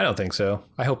 I don't think so.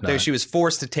 I hope not. She was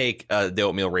forced to take the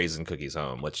oatmeal raisin cookies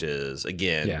home, which is,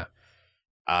 again...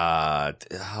 oh,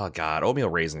 God. Oatmeal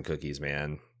raisin cookies,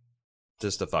 man.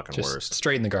 Just the fucking worst.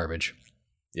 Straight in the garbage.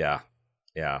 Yeah.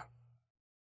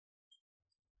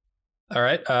 All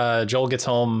right. Joel gets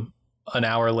home an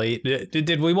hour late.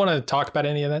 Did we want to talk about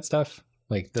any of that stuff?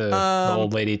 Like the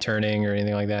old lady turning or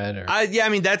anything like that? Or I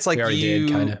mean, that's like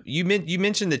you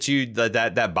mentioned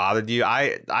that bothered you.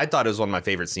 I thought it was one of my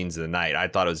favorite scenes of the night. I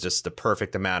thought it was just the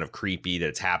perfect amount of creepy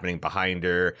that's happening behind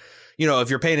her. You know, if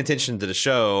you're paying attention to the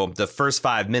show, the first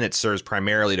 5 minutes serves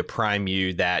primarily to prime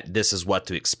you that this is what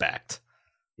to expect,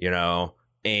 you know,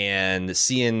 and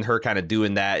seeing her kind of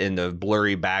doing that in the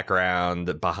blurry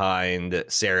background behind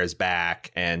Sarah's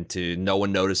back and to no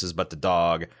one notices but the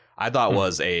dog, I thought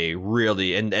was a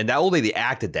really, and that old lady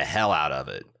acted the hell out of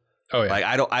it. Oh yeah. Like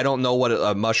I don't know what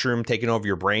a mushroom taking over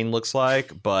your brain looks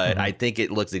like, but I think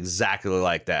it looks exactly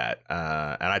like that.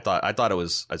 And I thought it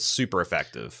was super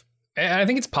effective. And I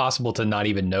think it's possible to not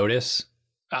even notice.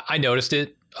 I noticed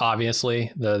it,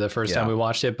 obviously, the first time we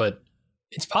watched it, but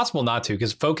it's possible not to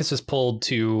because focus is pulled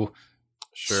to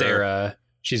Sarah.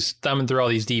 She's thumbing through all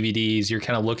these DVDs. You're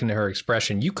kind of looking at her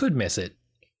expression. You could miss it.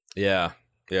 Yeah.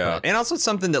 But, and also it's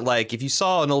something that, like, if you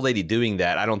saw an old lady doing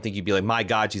that, I don't think you'd be like, my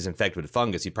God, she's infected with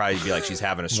fungus. You'd probably be like, she's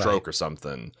having a stroke or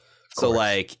something. So,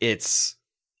 like, I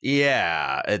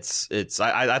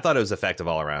thought it was effective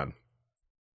all around.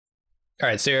 All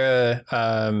right, Sarah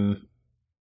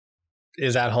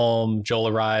is at home. Joel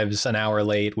arrives an hour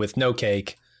late with no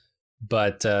cake,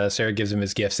 but Sarah gives him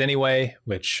his gifts anyway,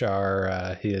 which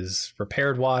are his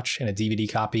repaired watch and a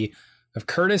DVD copy of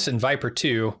Curtis and Viper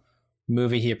 2,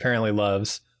 movie he apparently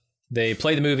loves. They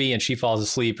play the movie and she falls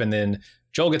asleep, and then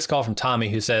Joel gets a call from Tommy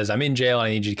who says, I'm in jail and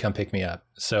I need you to come pick me up.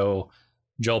 So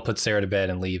Joel puts Sarah to bed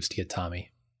and leaves to get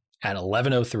Tommy at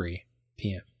 11:03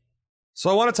 p.m. So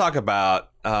I want to talk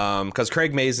about, because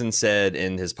Craig Mazin said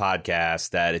in his podcast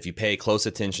that if you pay close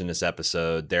attention to this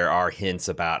episode, there are hints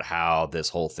about how this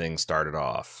whole thing started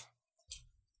off.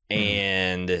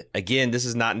 And again, this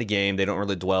is not in the game. They don't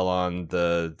really dwell on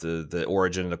the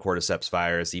origin of the cordyceps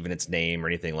virus, even its name or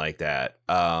anything like that.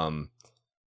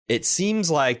 It seems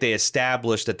like they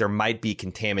established that there might be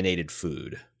contaminated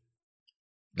food.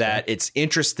 That it's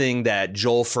interesting that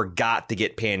Joel forgot to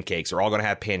get pancakes. We're all going to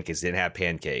have pancakes. They didn't have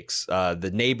pancakes. The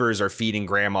neighbors are feeding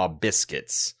grandma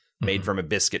biscuits made from a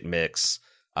biscuit mix.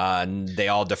 They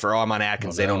all defer. Oh, I'm on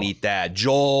Atkins. They don't eat that.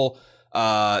 Joel,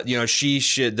 she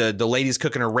should. The lady's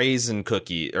cooking a raisin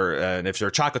cookie, or and if they're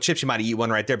chocolate chips, she might eat one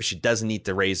right there, but she doesn't eat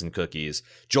the raisin cookies.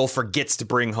 Joel forgets to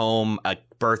bring home a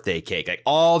birthday cake. Like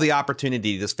all the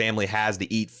opportunity this family has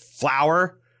to eat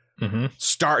flour.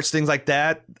 Starts, things like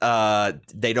that,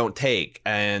 they don't take.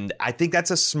 And I think that's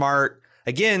a smart,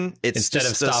 again, it's instead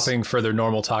of stopping for their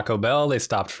normal Taco Bell, they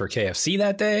stopped for KFC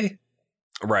that day.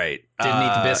 Right. Didn't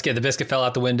eat the biscuit. The biscuit fell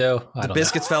out the window. The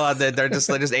biscuits fell out. They're just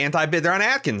anti-bit. They're on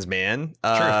Atkins, man.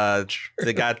 True.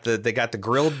 They got the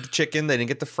grilled chicken. They didn't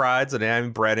get the fried, so they didn't have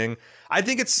any breading. I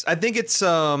think it's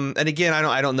and again,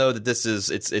 I don't know that this is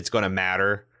it's going to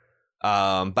matter.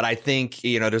 But I think,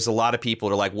 there's a lot of people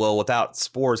that are like, well, without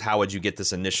spores, how would you get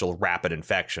this initial rapid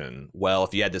infection? Well,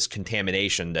 if you had this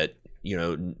contamination that,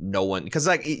 no one, because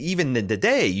like even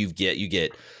today you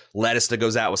get lettuce that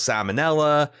goes out with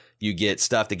salmonella, you get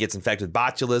stuff that gets infected with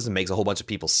botulism, makes a whole bunch of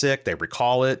people sick. They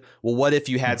recall it. Well, what if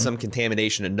you had some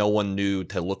contamination that no one knew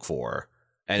to look for?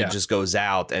 And it just goes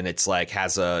out and it's like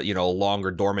has a,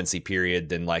 longer dormancy period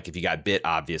than like if you got bit,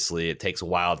 obviously. It takes a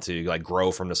while to like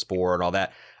grow from the spore and all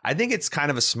that. I think it's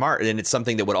kind of a smart, and it's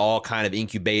something that would all kind of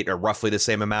incubate at roughly the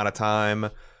same amount of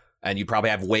time. And you probably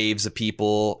have waves of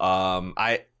people.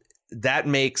 That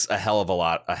makes a hell of a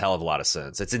lot of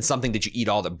sense. It's in something that you eat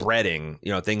all the breading,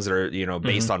 things that are,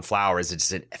 based on flours.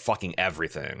 It's in fucking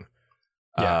everything.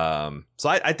 Yeah. So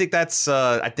I think that's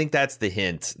the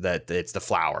hint that it's the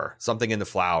flour, something in the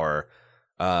flour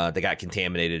that got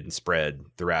contaminated and spread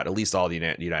throughout at least all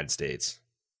the United States.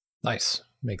 Nice.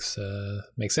 Makes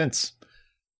sense.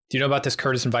 Do you know about this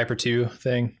Curtis and Viper 2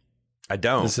 thing? I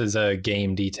don't. This is a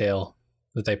game detail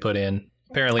that they put in.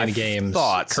 Apparently in the games,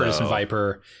 Curtis and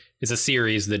Viper is a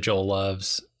series that Joel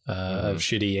loves of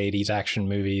shitty 80s action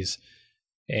movies.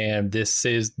 And this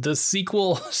is the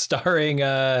sequel starring,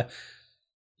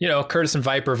 Curtis and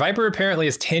Viper. Viper apparently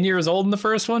is 10 years old in the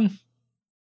first one.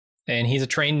 And he's a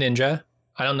trained ninja.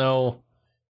 I don't know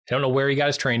where he got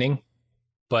his training.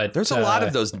 But there's a lot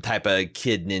of those type of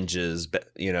kid ninjas, back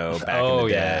in the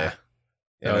day.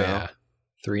 Yeah.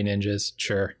 3 ninjas,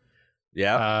 sure.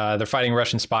 Yeah. They're fighting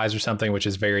Russian spies or something, which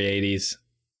is very 80s.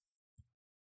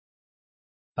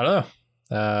 I don't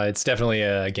know. It's definitely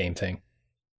a game thing.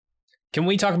 Can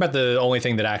we talk about the only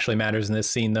thing that actually matters in this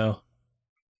scene, though?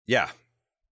 Yeah.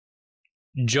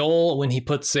 Joel, when he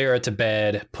puts Sarah to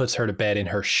bed, puts her to bed in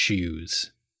her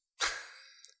shoes.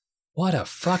 What a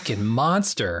fucking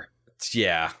monster.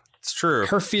 Yeah, it's true.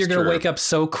 Her feet are going to wake up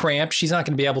so cramped, she's not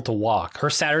going to be able to walk.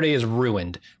 Her Saturday is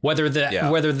ruined. Whether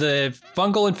the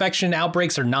fungal infection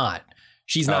outbreaks or not,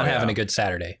 she's not having a good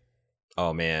Saturday.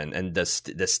 Oh, man. And the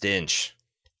stench.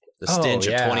 The stench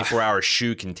of 24-hour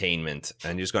shoe containment.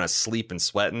 And you're just going to sleep and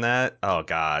sweat in that? Oh,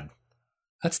 God.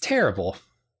 That's terrible.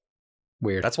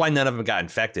 Weird. That's why none of them got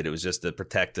infected. It was just the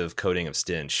protective coating of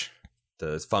stench.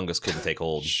 The fungus couldn't take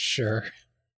hold. Sure.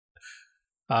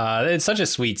 It's such a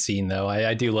sweet scene, though.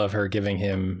 I do love her giving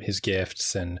him his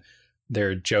gifts and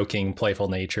their joking, playful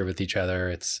nature with each other.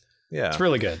 It's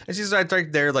really good. And she's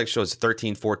right there, like shows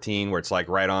 13, 14, where it's like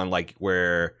right on, like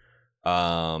where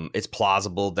it's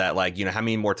plausible that like, how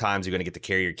many more times you're going to get to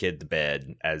carry your kid to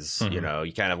bed as, you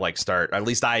kind of like start, at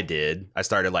least I did. I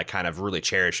started like kind of really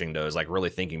cherishing those, like really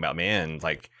thinking about, man,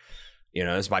 like,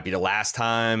 this might be the last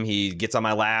time he gets on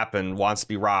my lap and wants to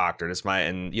be rocked, or this might,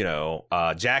 and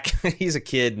Jack, he's a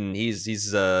kid and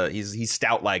he's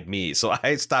stout like me, so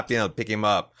I stopped picking him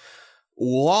up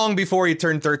long before he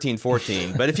turned 13,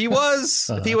 14. But if he was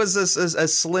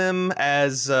as slim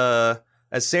as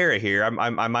Sarah here,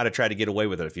 I might have tried to get away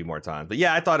with it a few more times. But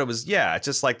yeah, I thought it was it's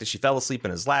just like that she fell asleep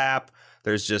in his lap.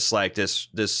 There's just like this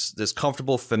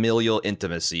comfortable familial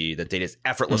intimacy that they just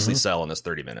effortlessly sell in this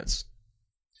 30 minutes.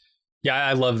 Yeah,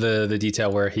 I love the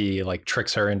detail where he like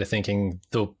tricks her into thinking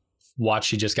the watch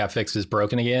she just got fixed is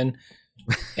broken again.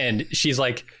 And she's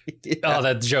like, oh,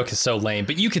 that joke is so lame.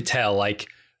 But you could tell like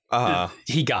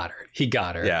he got her. He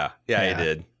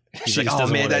did. She's like, oh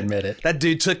man, admit it. That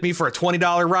dude took me for a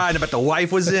 $20 ride, but the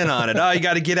wife was in on it. Oh, you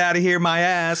got to get out of here, my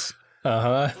ass.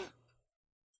 All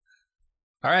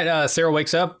right. Sarah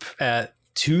wakes up at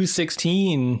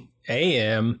 2:16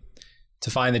 a.m.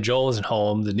 to find that Joel isn't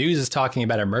home. The news is talking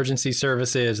about emergency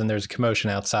services, and there's a commotion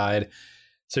outside.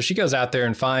 So she goes out there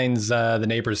and finds the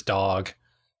neighbor's dog,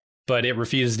 but it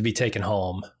refuses to be taken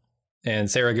home.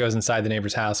 And Sarah goes inside the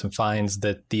neighbor's house and finds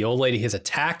that the old lady has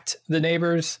attacked the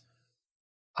neighbors.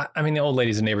 I mean, the old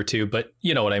lady's a neighbor too, but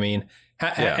you know what I mean.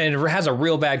 And it has a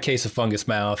real bad case of fungus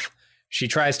mouth. She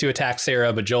tries to attack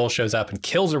Sarah, but Joel shows up and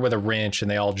kills her with a wrench,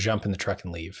 and they all jump in the truck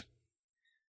and leave.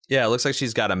 Yeah, it looks like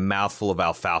she's got a mouthful of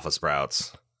alfalfa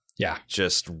sprouts. Yeah.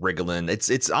 Just wriggling.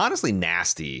 It's honestly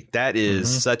nasty. That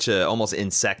is such a almost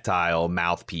insectile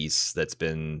mouthpiece that's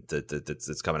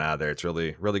coming out of there. It's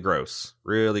really, really gross.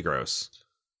 Really gross.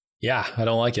 Yeah, I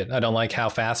don't like it. I don't like how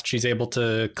fast she's able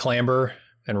to clamber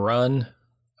and run.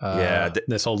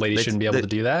 This old lady shouldn't be able to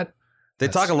do that. They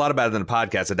talk a lot about it in the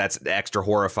podcast that's extra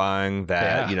horrifying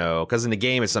that, because in the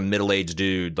game it's some middle-aged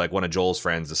dude, like one of Joel's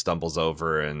friends that stumbles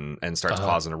over and starts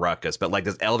causing a ruckus. But like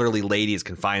this elderly lady is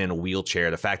confined in a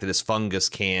wheelchair. The fact that this fungus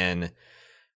can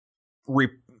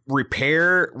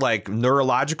repair like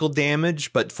neurological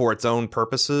damage, but for its own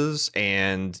purposes,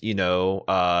 and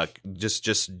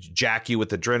just jack you with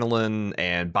adrenaline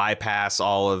and bypass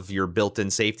all of your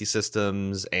built-in safety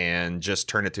systems and just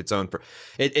turn it to its own.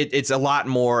 It's a lot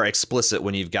more explicit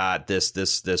when you've got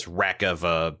this wreck of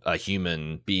a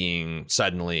human being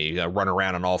suddenly run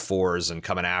around on all fours and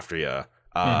coming after you.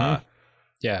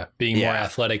 Being more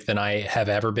athletic than I have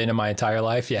ever been in my entire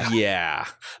life.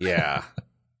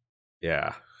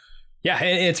 Yeah,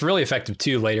 and it's really effective,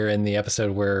 too, later in the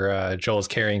episode where Joel's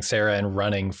carrying Sarah and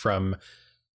running from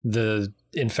the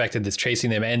infected that's chasing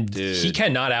them. And he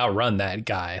cannot outrun that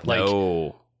guy. Like,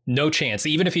 no chance.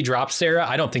 Even if he drops Sarah,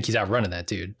 I don't think he's outrunning that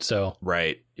dude. So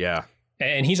right. Yeah.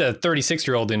 And he's a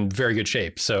 36-year-old in very good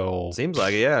shape. So seems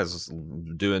like it. Yeah. He's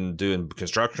doing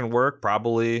construction work.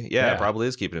 Probably. Yeah. Probably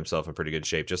is keeping himself in pretty good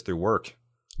shape just through work.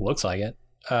 Looks like it.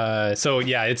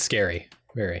 It's scary.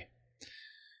 Very.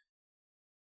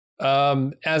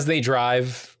 As they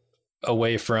drive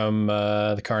away from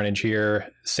the carnage here,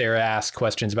 Sarah asks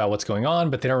questions about what's going on,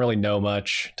 but they don't really know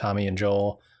much, Tommy and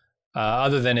Joel,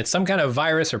 other than it's some kind of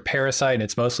virus or parasite, and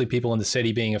it's mostly people in the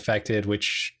city being affected,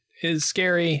 which is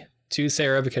scary to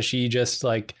Sarah because she just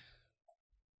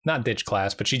not ditched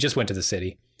class, but she just went to the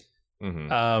city.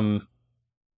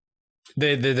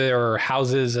 There are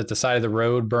houses at the side of the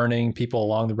road burning. People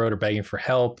along the road are begging for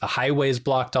help. The highway's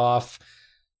blocked off.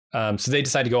 So they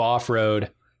decide to go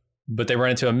off-road, but they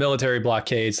run into a military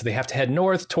blockade, so they have to head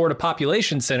north toward a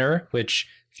population center, which,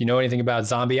 if you know anything about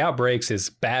zombie outbreaks, is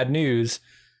bad news.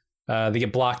 They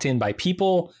get blocked in by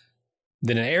people.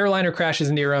 Then an airliner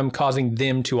crashes near them, causing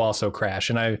them to also crash.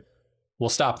 And I will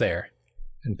stop there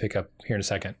and pick up here in a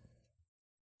second.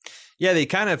 Yeah, they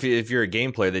kind of, if you're a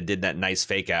game player, they did that nice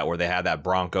fake out where they had that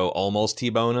Bronco almost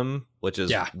T-bone him, which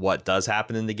is what does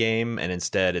happen in the game. And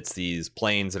instead, it's these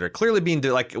planes that are clearly being,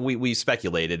 like we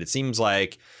speculated. It seems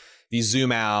like if you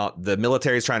zoom out, the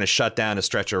military is trying to shut down a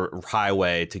stretch of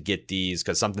highway to get these,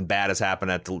 because something bad has happened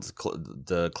at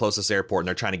the closest airport, and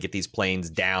they're trying to get these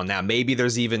planes down. Now, maybe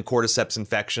there's even cordyceps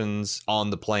infections on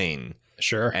the plane.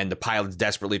 Sure. And the pilot's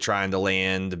desperately trying to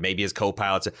land. Maybe his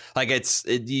co-pilot's like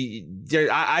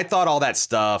I thought all that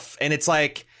stuff, and it's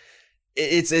like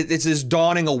it's this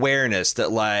dawning awareness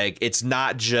that like it's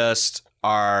not just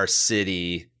our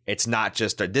city. It's not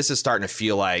just this is starting to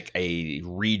feel like a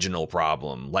regional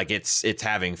problem. Like it's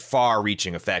having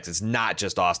far-reaching effects. It's not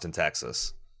just Austin,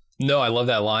 Texas. No, I love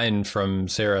that line from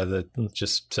Sarah that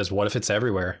just says, "What if it's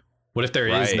everywhere? What if there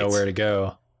is nowhere to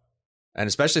go?" And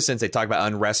especially since they talk about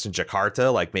unrest in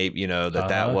Jakarta, like maybe,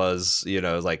 that was,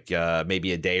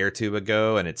 maybe a day or two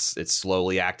ago, and it's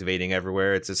slowly activating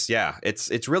everywhere. It's just,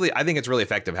 it's really, I think it's really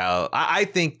effective how I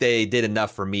think they did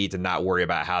enough for me to not worry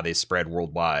about how they spread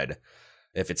worldwide.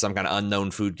 If it's some kind of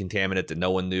unknown food contaminant that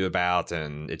no one knew about,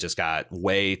 and it just got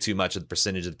way too much of the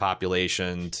percentage of the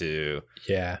population to,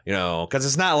 because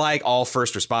it's not like all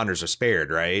first responders are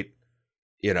spared, right?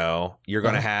 You're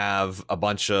going to have a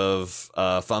bunch of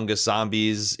fungus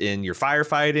zombies in your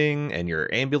firefighting and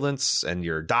your ambulance and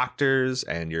your doctors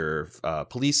and your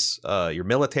police, your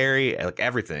military, like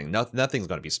everything. Nothing's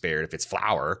going to be spared if it's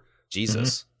flour.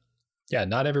 Jesus. Yeah,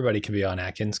 not everybody can be on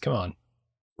Atkins. Come on.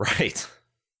 Right.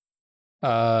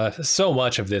 So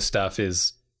much of this stuff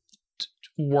is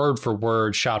word for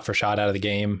word, shot for shot out of the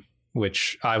game,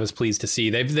 which I was pleased to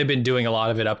see. They've been doing a lot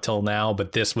of it up till now,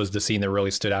 but this was the scene that really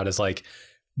stood out as like,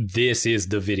 this is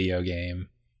the video game.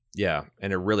 Yeah,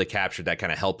 and it really captured that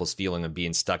kind of helpless feeling of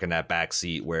being stuck in that back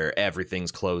seat where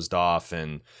everything's closed off,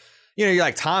 and you're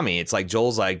like Tommy. It's like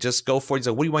Joel's like, just go for it. He's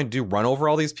like, what do you want to do? Run over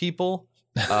all these people?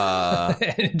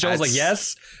 And Joel's like,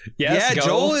 yes, yeah, go,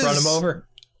 Joel run him over.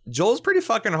 Joel's pretty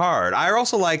fucking hard. I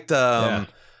also liked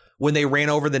when they ran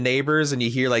over the neighbors and you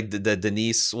hear like the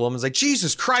Denise woman's like,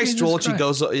 Jesus Christ, Joel. And she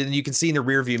goes, and you can see in the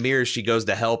rearview mirror, she goes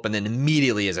to help and then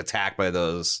immediately is attacked by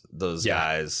those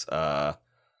guys.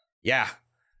 Yeah,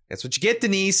 that's what you get,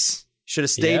 Denise. Should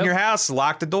have stayed in your house,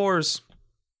 locked the doors.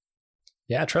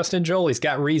 Yeah, trust in Joel. He's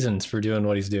got reasons for doing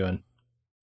what he's doing.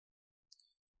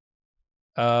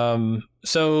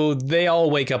 So they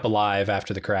all wake up alive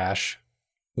after the crash,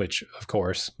 which of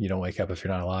course you don't wake up if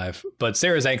you're not alive, but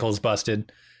Sarah's ankle is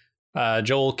busted.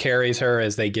 Joel carries her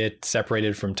as they get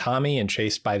separated from Tommy and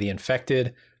chased by the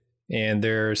infected, and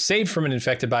they're saved from an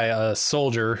infected by a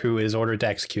soldier who is ordered to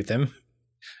execute them.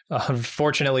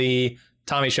 Unfortunately,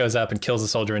 Tommy shows up and kills the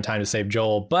soldier in time to save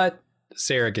Joel, but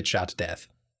Sarah gets shot to death.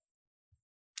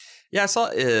 Yeah, I saw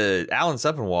Alan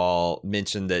Sepinwall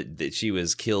mentioned that she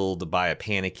was killed by a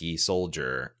panicky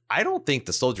soldier. I don't think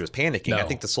the soldier was panicking. No. I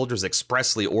think the soldier was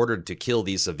expressly ordered to kill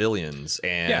these civilians,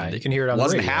 and you can hear it on the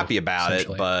wasn't radio, happy about it.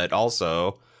 But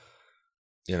also,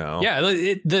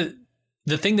 the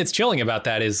thing that's chilling about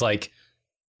that is like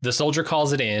the soldier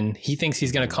calls it in. He thinks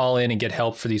he's going to call in and get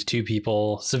help for these two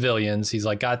people, civilians. He's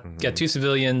like, got two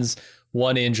civilians,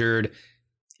 one injured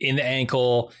in the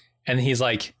ankle, and he's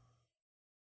like,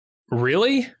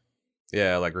 really?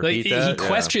 Yeah, like repeat that. He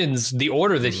questions the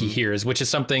order that he hears, which is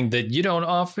something that you don't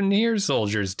often hear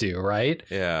soldiers do, right?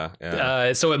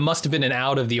 Yeah. So it must have been an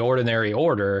out of the ordinary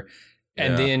order.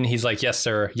 And then he's like, yes,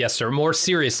 sir. Yes, sir. More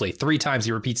seriously, 3 times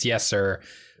he repeats, yes, sir.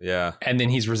 Yeah. And then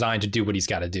he's resigned to do what he's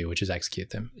got to do, which is execute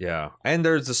them. Yeah. And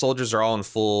the soldiers are all in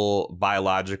full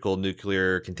biological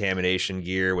nuclear contamination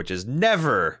gear, which is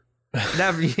never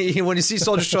when you see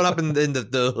soldiers showing up in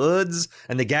the hoods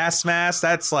and the gas masks,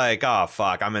 that's like, oh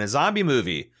fuck, I'm in a zombie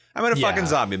movie. I'm in a fucking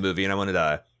zombie movie and I'm gonna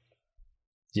die.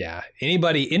 Yeah.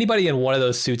 Anybody in one of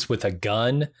those suits with a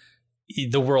gun,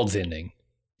 the world's ending.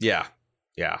 Yeah.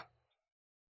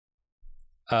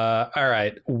 All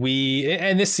right.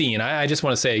 And this scene, I just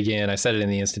want to say again, I said it in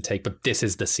the instant take, but this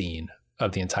is the scene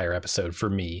of the entire episode for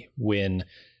me, when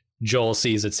Joel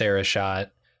sees that Sarah's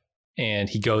shot and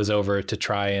he goes over to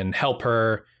try and help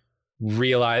her.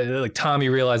 Tommy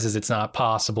realizes it's not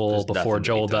possible before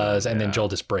Joel does, and then Joel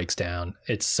just breaks down.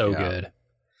 It's so good.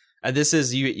 And this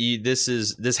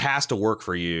is this has to work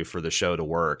for you for the show to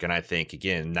work. And I think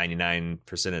again, 99%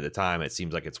 of the time, it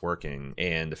seems like it's working.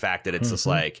 And the fact that it's just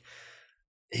like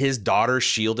his daughter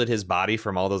shielded his body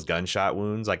from all those gunshot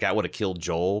wounds, like that would have killed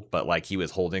Joel, but like he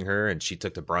was holding her and she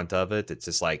took the brunt of it. It's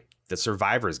just like the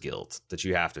survivor's guilt that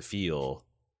you have to feel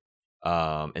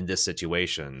in this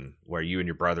situation where you and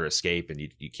your brother escape and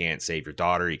you can't save your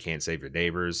daughter, you can't save your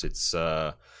neighbors. It's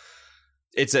a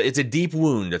deep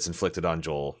wound that's inflicted on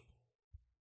Joel.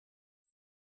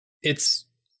 It's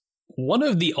one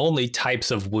of the only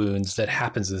types of wounds that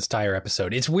happens in this entire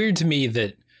episode. It's weird to me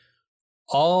that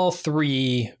all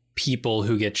 3 people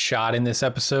who get shot in this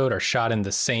episode are shot in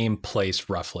the same place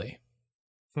roughly.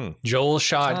 Joel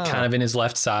shot kind of in his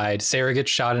left side. Sarah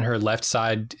gets shot in her left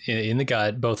side in the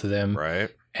gut, both of them. Right.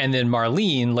 And then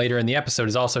Marlene later in the episode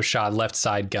is also shot left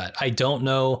side gut. I don't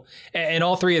know. And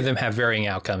all 3 of them have varying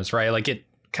outcomes, right? Like it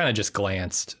kind of just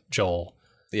glanced Joel.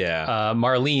 Yeah.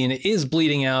 Marlene is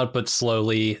bleeding out, but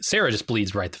slowly. Sarah just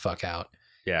bleeds right the fuck out.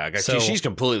 Yeah. She's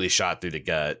completely shot through the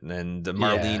gut. And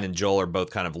Marlene and Joel are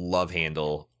both kind of love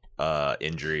handle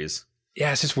injuries.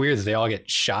 Yeah. It's just weird that they all get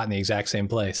shot in the exact same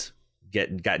place.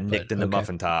 Got nicked in the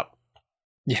muffin top.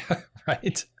 Yeah,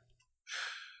 right.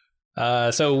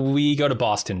 So we go to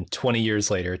Boston 20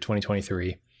 years later,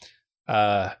 2023.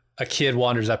 A kid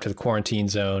wanders up to the quarantine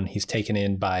zone. He's taken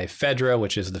in by FEDRA,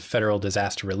 which is the Federal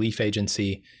Disaster Relief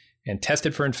Agency, and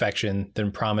tested for infection,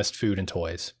 then promised food and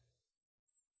toys.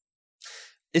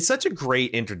 It's such a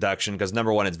great introduction because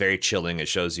number one, it's very chilling. It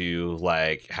shows you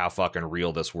like how fucking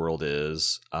real this world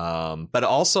is. But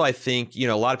also I think, a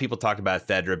lot of people talk about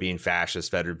FEDRA being fascist,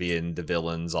 FEDRA being the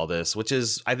villains, all this, which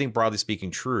is, I think, broadly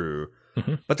speaking, true.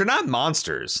 But they're not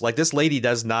monsters. Like this lady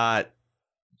does not.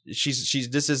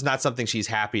 This is not something she's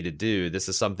happy to do. This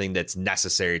is something that's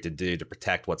necessary to do to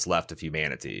protect what's left of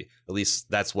humanity. At least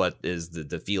that's what is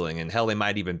the feeling. And hell, they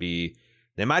might even be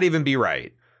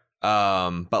right.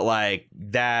 But like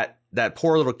that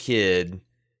poor little kid,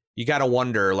 you got to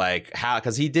wonder like how,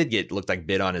 because he did looked like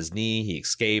bit on his knee. He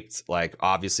escaped. Like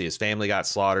obviously his family got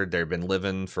slaughtered. They've been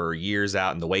living for years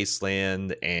out in the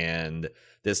wasteland, and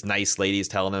this nice lady's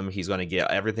telling him he's going to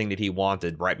get everything that he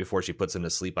wanted right before she puts him to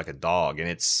sleep like a dog. And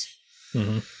it's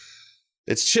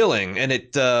chilling. And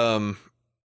it,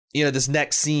 this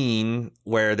next scene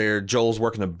where Joel's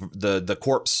working the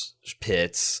corpse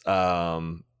pits,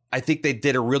 I think they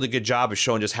did a really good job of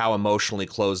showing just how emotionally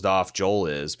closed off Joel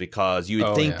is, because you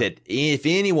would think that if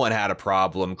anyone had a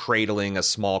problem cradling a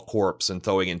small corpse and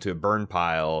throwing it into a burn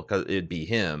pile, it'd be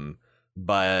him.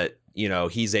 But, you know,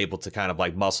 he's able to kind of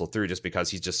like muscle through just because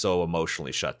he's just so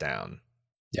emotionally shut down.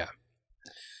 Yeah.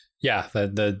 Yeah.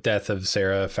 The death of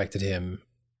Sarah affected him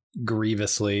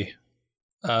grievously.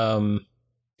 The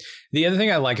other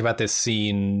thing I like about this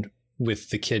scene with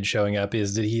the kid showing up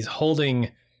is that he's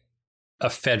holding a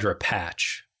Fedra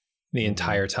patch the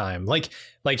entire time. Like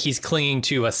he's clinging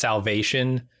to a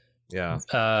salvation in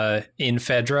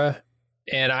Fedra.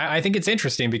 And I think it's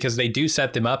interesting because they do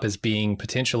set them up as being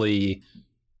potentially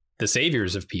the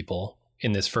saviors of people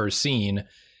in this first scene.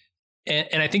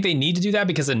 And I think they need to do that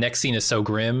because the next scene is so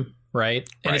grim, right?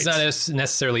 And it's not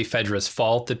necessarily Fedra's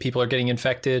fault that people are getting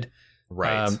infected.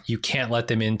 Right. You can't let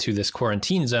them into this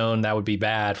quarantine zone. That would be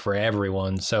bad for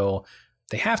everyone. So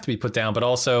they have to be put down. But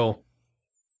also,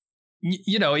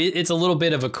 you know, it's a little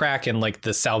bit of a crack in like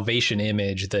the salvation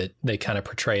image that they kind of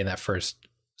portray in that first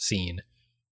scene.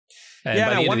 And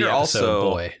by the end of the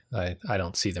episode, I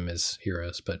don't see them as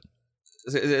heroes. But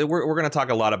we're going to talk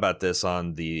a lot about this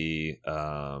on the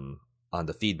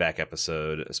feedback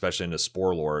episode, especially in the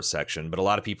spore lore section. But a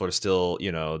lot of people are still,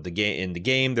 you know, in the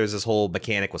game, there's this whole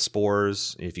mechanic with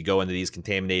spores. If you go into these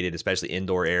contaminated, especially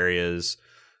indoor areas,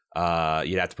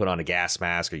 you'd have to put on a gas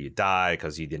mask or you die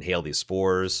because you'd inhale these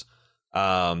spores.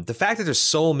 The fact that there's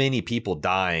so many people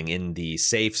dying in the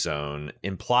safe zone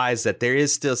implies that there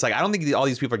is still, it's like, I don't think all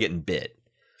these people are getting bit.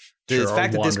 The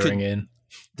fact that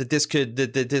this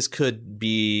could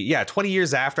be 20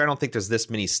 years after, I don't think there's this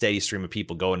many steady stream of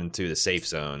people going into the safe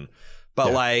zone.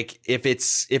 But like if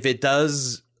it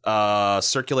does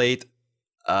circulate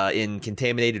in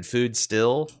contaminated food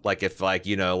still, like if like,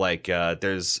 you know, like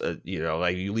there's you know,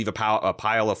 like you leave a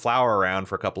pile of flour around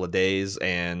for a couple of days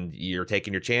and you're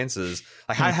taking your chances,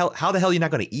 like how the hell are you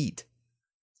not going to eat?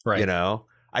 Right. You know,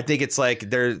 I think it's like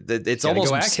it's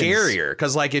almost scarier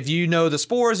because like if you know the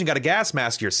spores and you got a gas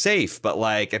mask, you're safe. But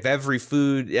like if every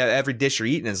dish you're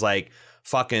eating is like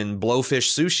fucking blowfish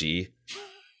sushi.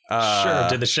 Sure.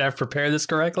 Did the chef prepare this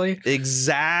correctly?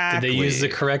 Exactly. Did they use the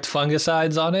correct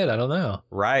fungicides on it? I don't know.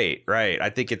 Right. I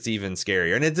think it's even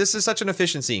scarier. And this is such an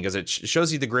efficient scene because it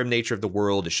shows you the grim nature of the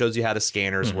world. It shows you how the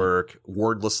scanners work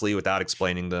wordlessly without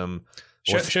explaining them.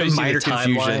 Shows you the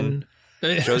timeline.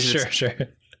 Sure.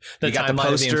 The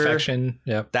timeline of the infection.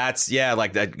 Yeah. That's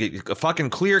like that. Fucking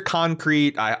clear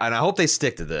concrete. And I hope they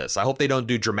stick to this. I hope they don't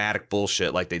do dramatic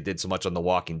bullshit like they did so much on The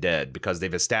Walking Dead because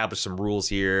they've established some rules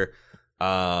here.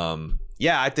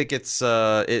 I think it's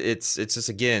just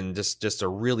again just a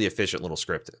really efficient little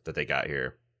script that they got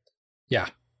here. Yeah.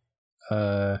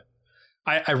 I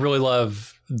really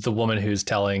love the woman who's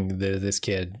telling this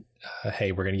kid,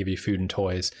 hey, we're going to give you food and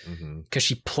toys,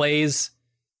 because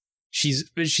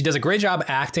she does a great job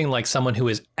acting like someone who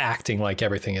is acting like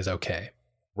everything is okay.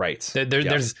 Right.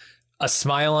 There's a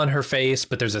smile on her face,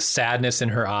 but there's a sadness in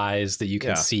her eyes that you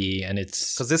can see. And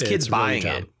it's because this kid's buying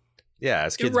it. Yeah,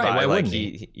 his kid's right. Why like wouldn't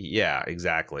he? Yeah,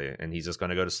 exactly. And he's just going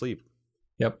to go to sleep.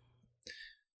 Yep.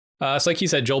 So like you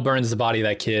said, Joel burns the body of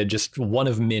that kid, just one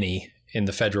of many in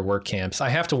the Fedra work camps. I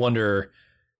have to wonder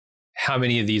how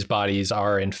many of these bodies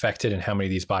are infected and how many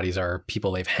of these bodies are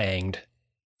people they've hanged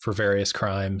for various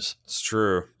crimes. It's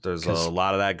true. There's a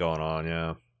lot of that going on,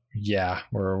 yeah. Yeah,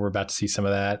 we're about to see some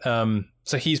of that.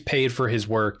 So he's paid for his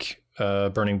work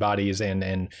burning bodies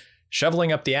and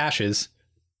shoveling up the ashes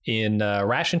in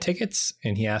ration tickets,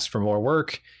 and he asks for more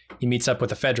work. He meets up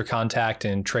with a Fedra contact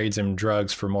and trades him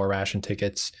drugs for more ration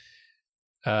tickets.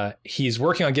 He's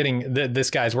working on getting this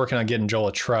guy's working on getting Joel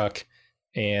a truck,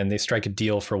 and they strike a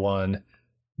deal for one.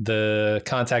 The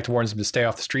contact warns him to stay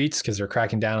off the streets because they're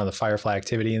cracking down on the Firefly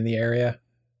activity in the area.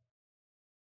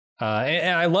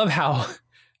 And I love how,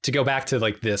 to go back to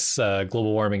like this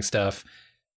global warming stuff,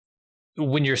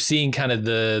 when you're seeing kind of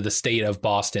the state of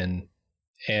Boston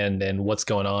and what's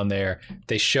going on there,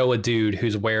 they show a dude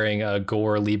who's wearing a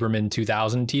Gore Lieberman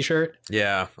 2000 t-shirt.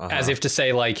 Yeah. As if to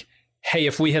say like, hey,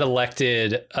 if we had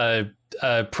elected a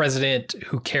president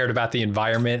who cared about the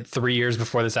environment 3 years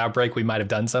before this outbreak, we might have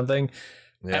done something.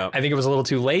 Yeah. I think it was a little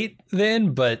too late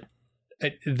then, but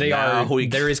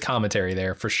there is commentary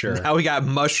there for sure. Now we got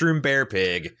Mushroom Bear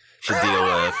Pig to deal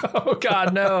with. Oh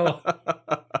God, no.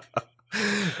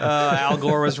 Al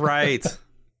Gore was right.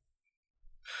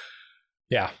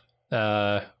 Yeah.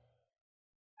 They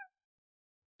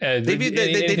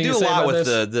do a lot with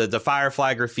the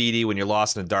Firefly graffiti. When you're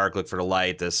lost in the dark, look for the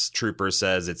light. This trooper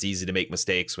says it's easy to make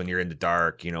mistakes when you're in the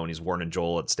dark, you know, and he's warning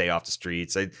Joel to stay off the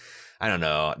streets. I don't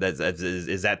know.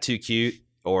 Is that too cute,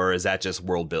 or is that just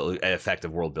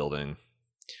effective world building?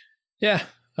 Yeah.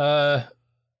 I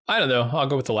don't know. I'll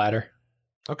go with the latter.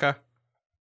 Okay.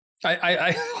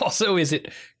 I also, is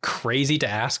it crazy to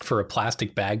ask for a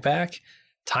plastic bag back?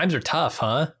 Times are tough,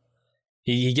 huh?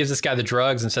 He gives this guy the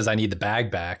drugs and says, I need the bag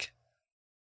back.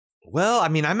 Well, I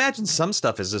mean, I imagine some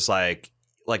stuff is just like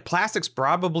plastics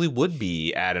probably would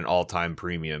be at an all-time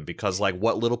premium because like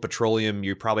what little petroleum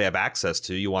you probably have access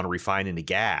to, you want to refine into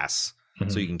gas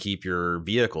so you can keep your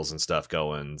vehicles and stuff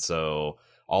going. So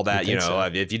all that, you know, so.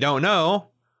 If you don't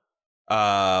know,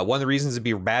 one of the reasons it'd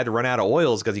be bad to run out of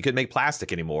oil is because you couldn't make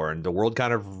plastic anymore, and the world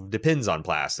kind of depends on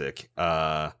plastic.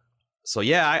 So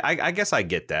yeah, I guess I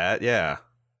get that. Yeah.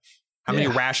 How many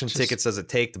ration tickets does it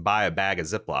take to buy a bag of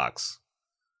Ziplocs?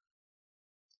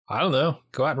 I don't know.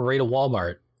 Go out and raid a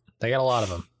Walmart. They got a lot of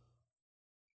them.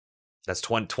 That's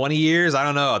 20 years? I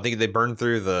don't know. I think they burned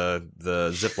through the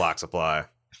Ziploc supply.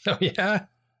 Oh, yeah?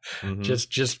 Mm-hmm.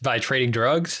 Just by trading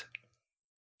drugs?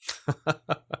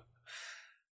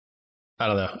 I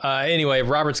don't know. Anyway,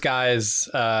 Robert's guys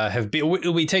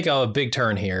we take a big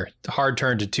turn here. A hard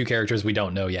turn to two characters we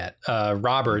don't know yet.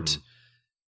 Robert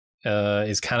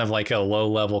is kind of like a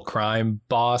low-level crime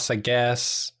boss, I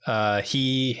guess.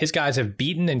 His guys have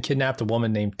beaten and kidnapped a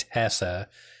woman named Tessa,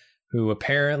 who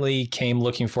apparently came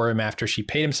looking for him after she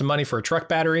paid him some money for a truck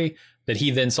battery that he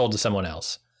then sold to someone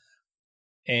else.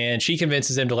 And she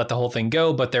convinces him to let the whole thing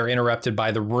go, but they're interrupted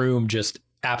by the room just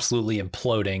absolutely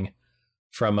imploding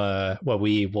from what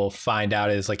we will find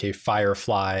out is like a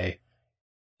Firefly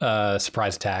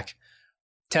surprise attack.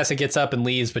 Tessa gets up and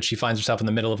leaves, but she finds herself in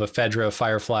the middle of a Fedra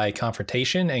Firefly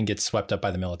confrontation and gets swept up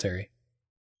by the military.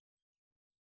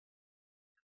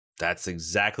 That's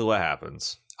exactly what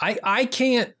happens. I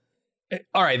can't.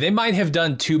 All right, they might have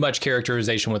done too much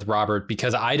characterization with Robert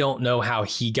because I don't know how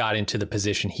he got into the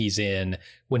position he's in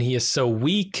when he is so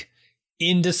weak,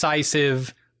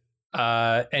 indecisive,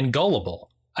 and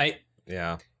gullible.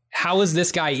 Yeah. How is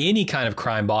this guy any kind of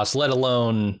crime boss, let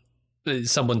alone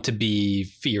someone to be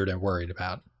feared and worried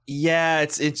about? Yeah,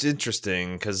 it's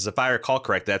interesting because if I recall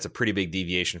correct, that's a pretty big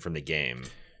deviation from the game.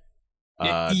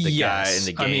 The guy in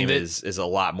the game is a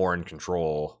lot more in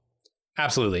control.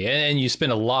 Absolutely, and you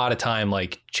spend a lot of time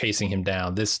like chasing him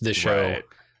down. This show,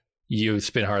 you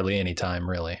spend hardly any time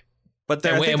really. But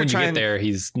when you get there,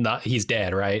 he's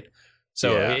dead, right?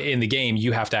 So in the game,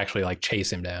 you have to actually like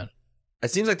chase him down.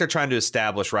 It seems like they're trying to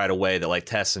establish right away that like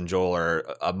Tess and Joel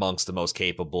are amongst the most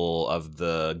capable of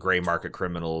the gray market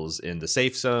criminals in the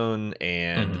safe zone,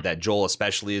 and that Joel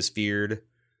especially is feared,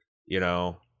 you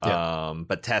know. Yeah.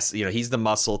 But Tess, you know, he's the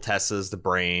muscle, Tessa's the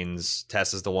brains.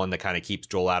 Tess is the one that kind of keeps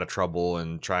Joel out of trouble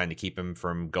and trying to keep him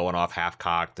from going off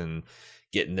half-cocked and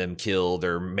getting them killed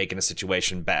or making a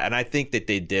situation bad. And I think that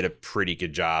they did a pretty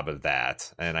good job of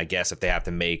that. And I guess if they have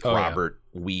to make Robert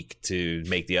weak to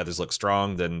make the others look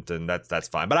strong, then that's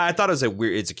fine. But I thought it's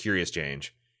a curious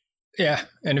change. Yeah,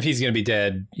 and if he's going to be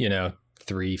dead, you know,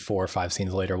 3, 4, 5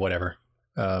 scenes later, whatever.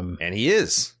 And he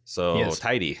is. So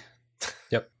tidy.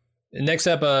 Yep. Next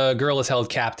up, a girl is held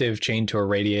captive, chained to a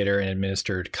radiator, and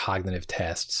administered cognitive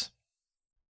tests.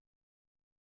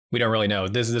 We don't really know.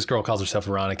 This girl calls herself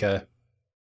Veronica.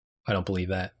 I don't believe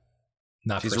that.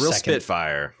 She's a real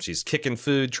spitfire. She's kicking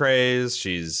food trays.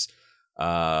 She's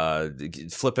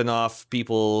flipping off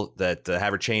people that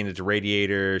have her chained into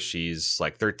radiator. She's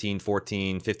like 13,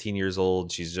 14, 15 years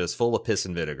old. She's just full of piss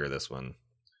and vinegar, this one.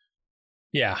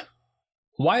 Yeah.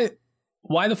 Why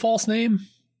the false name?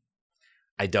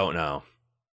 I don't know.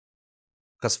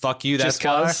 Because fuck you, that's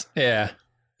why. Yeah.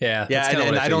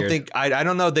 And I don't think I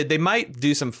don't know. They might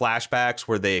do some flashbacks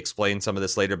where they explain some of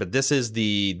this later, but this is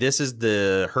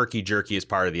the herky jerkiest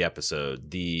part of the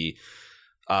episode.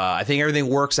 I think everything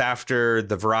works after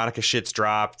the Veronica shit's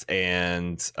dropped,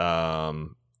 and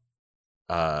god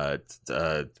damn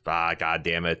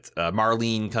it,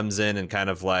 Marlene comes in and kind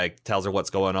of like tells her what's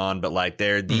going on, but like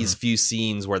there are these few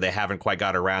scenes where they haven't quite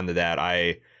got around to that.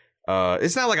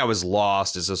 It's not like I was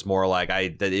lost. It's just more like I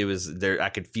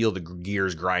could feel the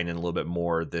gears grinding a little bit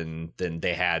more than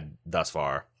they had thus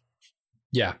far.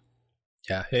 Yeah.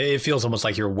 It feels almost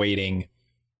like you're waiting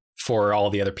for all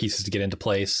the other pieces to get into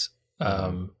place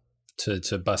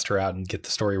to bust her out and get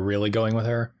the story really going with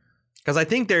her. Because I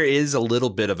think there is a little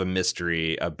bit of a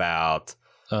mystery about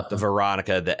the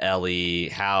Veronica, the Ellie.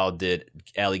 How did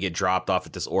Ellie get dropped off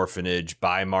at this orphanage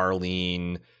by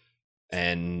Marlene?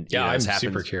 And I'm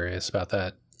super curious about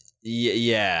that.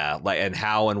 Yeah, like and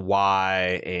how and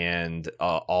why and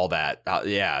all that.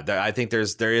 I think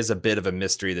there is a bit of a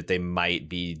mystery that they might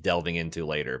be delving into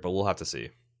later, but we'll have to see.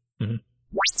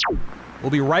 Mm-hmm.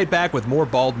 We'll be right back with more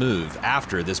Bald Move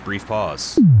after this brief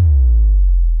pause.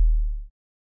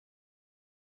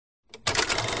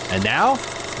 And now,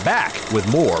 Back with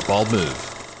more Bald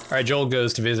Move. All right, Joel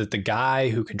goes to visit the guy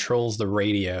who controls the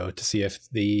radio to see if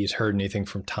he's heard anything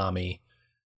from Tommy.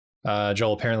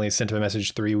 Joel apparently sent him a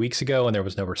message 3 weeks ago and there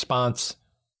was no response.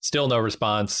 Still no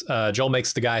response. Joel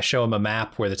makes the guy show him a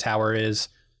map where the tower is,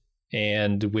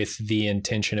 and with the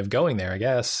intention of going there, I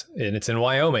guess. And it's in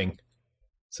Wyoming.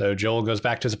 So Joel goes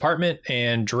back to his apartment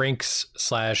and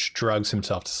drinks/drugs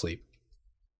himself to sleep.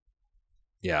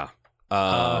 Yeah.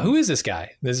 Who is this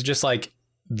guy? This is just like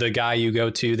the guy you go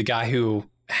to, the guy who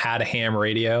had a ham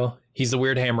radio. He's the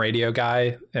weird ham radio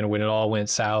guy. And when it all went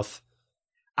south,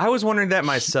 I was wondering that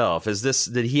myself.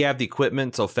 Did he have the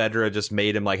equipment so Fedra just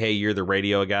made him like, hey, you're the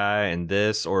radio guy and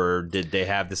this, or did they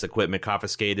have this equipment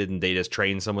confiscated and they just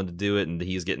trained someone to do it and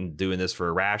he's doing this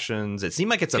for rations? It seemed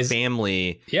like it's a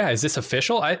family. Yeah. Is this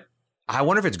official? I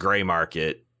wonder if it's gray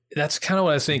market. That's kind of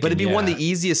what I was thinking. But it'd be one of the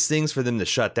easiest things for them to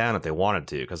shut down if they wanted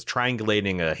to, because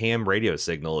triangulating a ham radio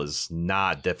signal is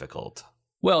not difficult.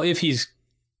 Well, if he's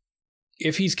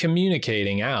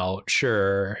communicating out,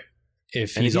 sure.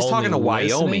 If he's talking to listening,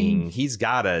 Wyoming, he's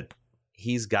got a.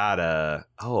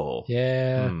 Oh,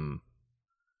 yeah.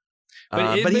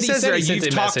 But he says there, you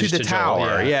talked to the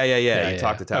tower. Joel, yeah. You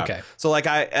talked to the tower. Okay. So like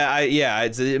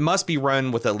it must be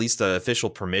run with at least the official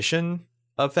permission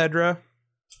of Fedra.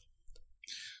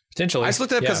 Potentially. I just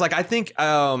looked it up because like I think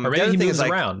or maybe he moves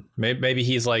around. Maybe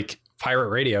he's like pirate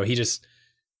radio. He just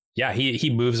he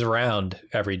moves around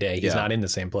every day. He's not in the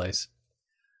same place.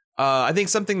 I think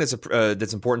something that's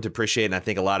important to appreciate, and I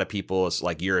think a lot of people,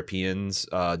 like Europeans,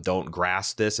 don't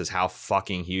grasp this, is how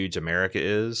fucking huge America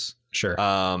is. Sure.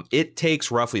 It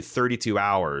takes roughly 32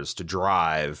 hours to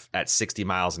drive at 60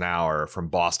 miles an hour from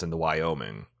Boston to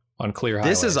Wyoming. On clear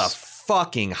highways. This is a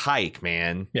fucking hike,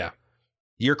 man. Yeah.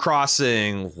 You're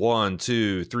crossing 1,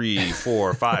 2, 3,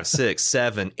 4, 5, 6,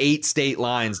 7, 8 state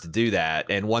lines to do that.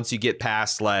 And once you get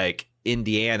past like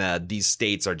Indiana, these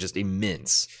states are just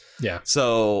immense. Yeah.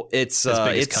 So it's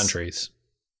countries.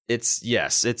 It's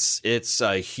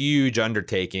a huge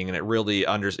undertaking, and it really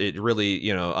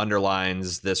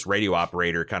underlines this radio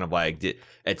operator kind of like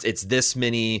it's this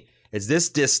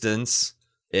distance.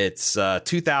 It's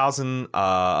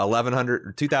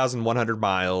 2,100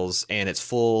 miles, and it's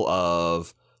full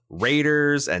of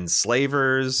raiders and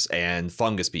slavers and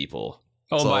fungus people.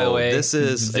 Oh, so by the way, this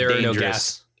is there are no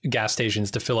gas stations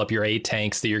to fill up your 8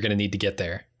 tanks that you're going to need to get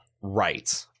there.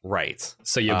 Right.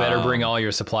 So you better bring all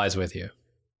your supplies with you.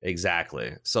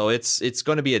 Exactly. So it's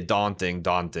going to be a daunting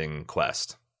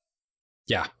quest.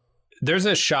 Yeah. There's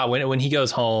a shot when he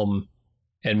goes home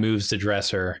and moves the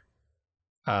dresser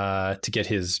to get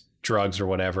his drugs or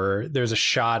whatever. There's a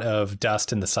shot of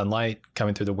dust in the sunlight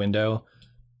coming through the window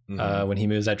when he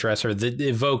moves that dresser. That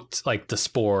evoked like the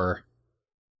Spore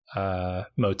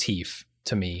motif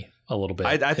to me a little bit.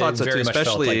 I thought so very too, much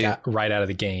especially felt like right out of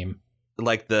the game.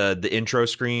 Like the intro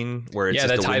screen where it's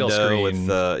just the a title window screen with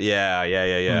the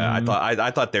Mm-hmm.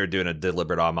 I thought they were doing a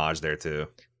deliberate homage there too.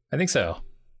 I think so.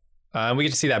 And we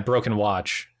get to see that broken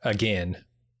watch again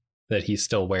that he's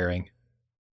still wearing.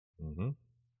 Mm-hmm.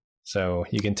 So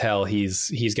you can tell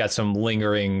he's got some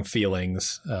lingering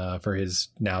feelings for his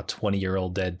now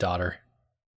 20-year-old dead daughter.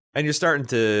 And you're starting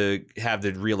to have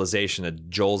the realization that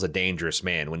Joel's a dangerous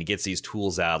man when he gets these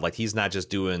tools out. Like he's not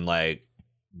just doing like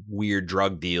weird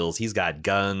drug deals. He's got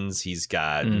guns. He's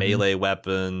got melee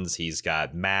weapons. He's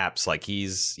got maps. Like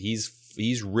he's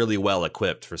really well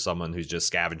equipped for someone who's just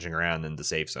scavenging around in the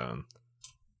safe zone.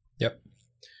 Yep.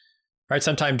 All right.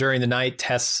 Sometime during the night,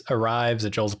 Tess arrives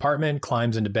at Joel's apartment,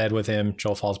 climbs into bed with him.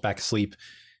 Joel falls back asleep.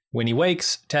 When he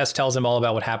wakes, Tess tells him all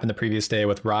about what happened the previous day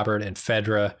with Robert and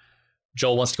Fedra.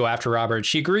 Joel wants to go after Robert.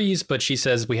 She agrees, but she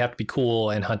says we have to be cool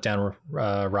and hunt down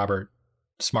Robert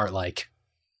smart-like.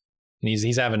 And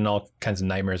he's having all kinds of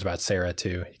nightmares about Sarah,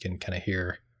 too. You can kind of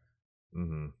hear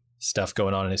stuff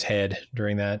going on in his head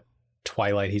during that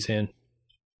twilight he's in.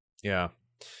 Yeah.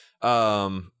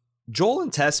 Joel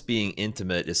and Tess being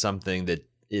intimate is something that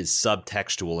is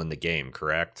subtextual in the game,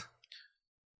 correct?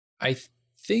 I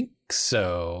think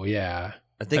so, yeah.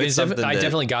 I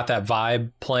definitely got that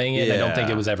vibe playing it. Yeah. I don't think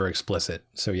it was ever explicit.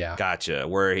 So, yeah. Gotcha.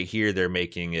 Where here they're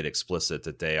making it explicit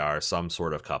that they are some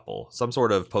sort of couple, some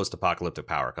sort of post-apocalyptic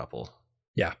power couple.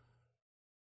 Yeah.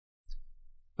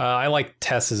 I like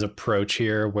Tess's approach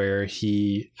here where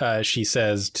she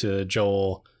says to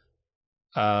Joel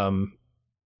that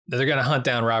they're going to hunt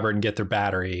down Robert and get their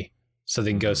battery so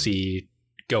they can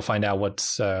go find out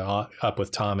what's up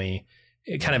with Tommy.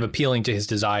 Kind of appealing to his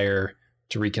desire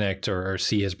to reconnect or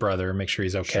see his brother, make sure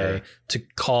he's okay, to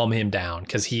calm him down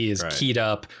because he is keyed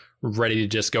up, ready to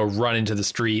just go run into the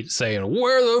street saying,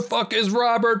 "Where the fuck is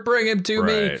Robert? Bring him to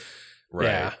me." Right.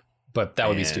 Yeah, but that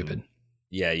would be stupid.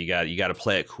 Yeah, you got to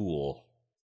play it cool.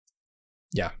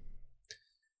 Yeah.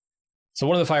 So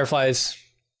one of the Fireflies,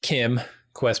 Kim,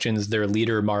 questions their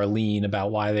leader, Marlene,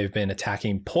 about why they've been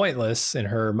attacking pointless, in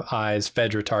her eyes,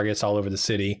 Fedra targets all over the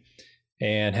city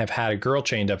and have had a girl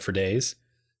chained up for days.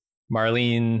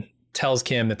 Marlene tells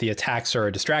Kim that the attacks are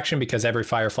a distraction because every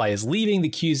Firefly is leaving the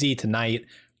QZ tonight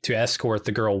to escort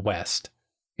the girl west.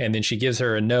 And then she gives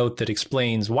her a note that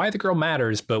explains why the girl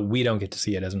matters, but we don't get to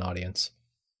see it as an audience.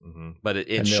 Mm-hmm. But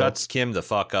it shuts Kim the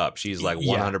fuck up. She's like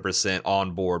 100%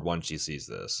 on board once she sees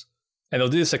this. And they'll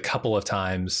do this a couple of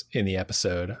times in the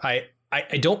episode. I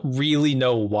don't really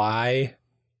know why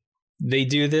they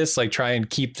do this, like try and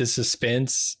keep the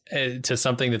suspense to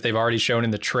something that they've already shown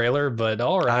in the trailer, but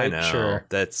all right, I know. Sure.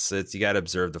 You got to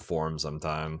observe the form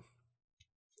sometime.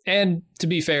 And to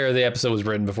be fair, the episode was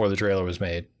written before the trailer was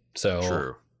made. So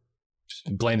true.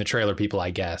 Blame the trailer people, I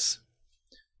guess.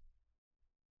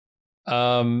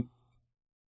 Then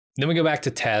we go back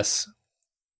to Tess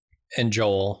and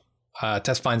Joel.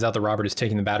 Tess finds out that Robert is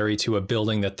taking the battery to a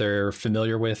building that they're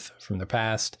familiar with from the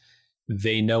past.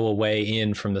 They know a way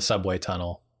in from the subway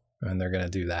tunnel, and they're going to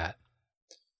do that.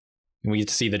 And we get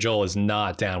to see that Joel is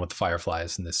not down with the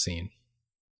Fireflies in this scene.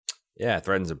 Yeah,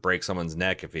 threatens to break someone's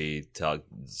neck if he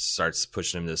starts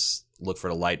pushing him to look for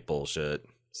the light bullshit.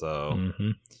 So,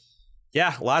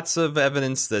 yeah, lots of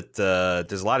evidence that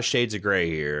there's a lot of shades of gray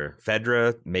here.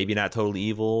 Fedra, maybe not totally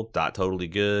evil, not totally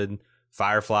good.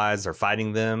 Fireflies are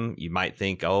fighting them. You might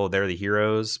think, oh, they're the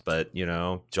heroes, but you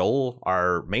know, Joel,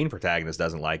 our main protagonist,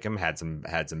 doesn't like him. Had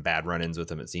some bad run-ins with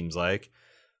him. It seems like.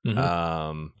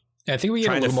 I think we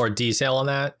get a little more detail on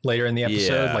that later in the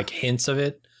episode, like hints of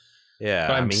it. Yeah,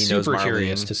 but I'm super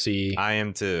curious to see. I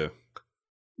am too.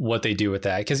 What they do with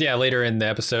that, because later in the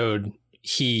episode,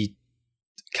 he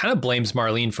kind of blames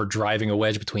Marlene for driving a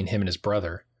wedge between him and his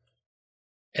brother.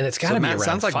 And it's got to be around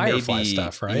sounds like Firefly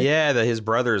stuff, right? Yeah, that his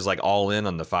brother is like all in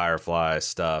on the Firefly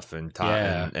stuff, and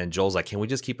and Joel's like, "Can we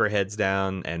just keep our heads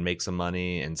down and make some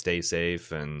money and stay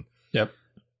safe?" And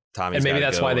Tommy's and maybe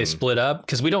that's why they split up,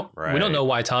 because we don't know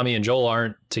why Tommy and Joel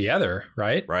aren't together,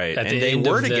 right? Right, and they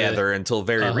were together until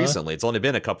very recently. It's only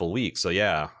been a couple of weeks, so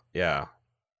yeah.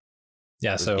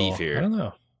 So beef here. I don't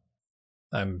know.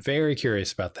 I'm very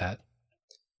curious about that.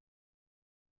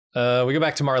 We go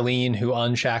back to Marlene, who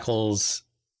unshackles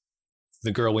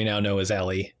the girl we now know as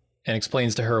Ellie and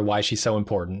explains to her why she's so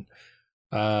important.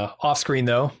 Off screen,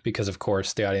 though, because of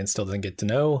course the audience still doesn't get to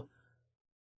know.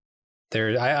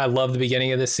 I love the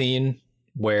beginning of this scene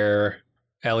where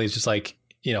Ellie's just like,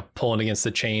 pulling against the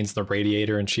chains, the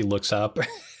radiator, and she looks up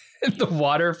and the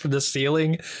water from the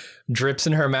ceiling drips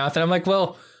in her mouth. And I'm like,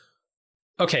 well,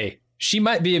 okay, she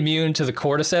might be immune to the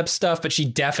cordyceps stuff, but she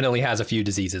definitely has a few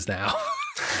diseases now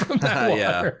from that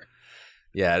water.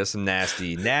 Yeah, there's some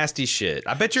nasty shit.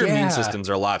 I bet your immune systems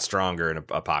are a lot stronger in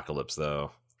Apocalypse,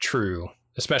 though. True,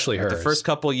 especially hers. The first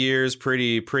couple years,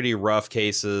 pretty rough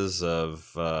cases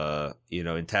of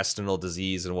intestinal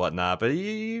disease and whatnot. But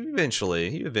you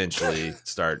eventually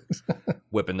start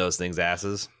whipping those things'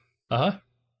 asses.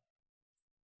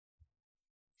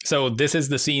 So this is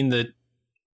the scene that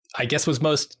I guess was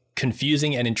most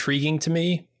confusing and intriguing to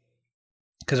me,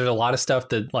 because there's a lot of stuff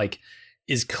that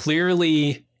is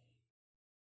clearly.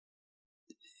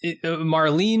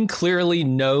 Marlene clearly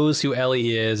knows who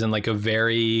Ellie is in a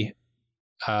very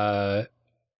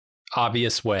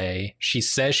obvious way. She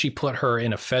says she put her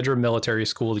in a Fedra military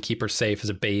school to keep her safe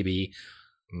as a baby.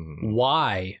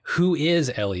 Why? Who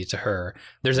is Ellie to her?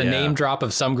 There's a name drop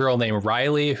of some girl named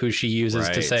Riley, who she uses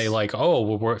to say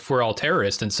we're all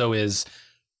terrorists, and so is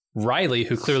Riley,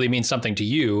 who clearly means something to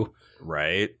you.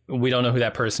 Right. We don't know who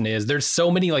that person is. There's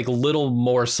so many little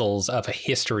morsels of a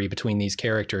history between these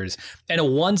characters, and a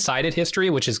one-sided history,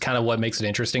 which is kind of what makes it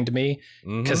interesting to me,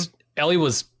 because Ellie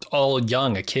was all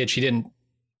young, a kid. She didn't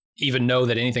even know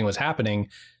that anything was happening.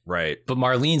 Right. But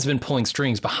Marlene's been pulling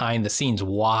strings behind the scenes.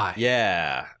 Why?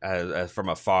 Yeah. From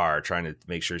afar, trying to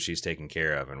make sure she's taken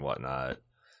care of and whatnot.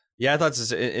 Yeah, I thought this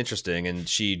was interesting. And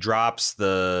she drops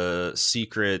the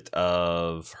secret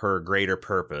of her greater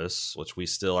purpose, which we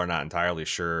still are not entirely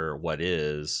sure what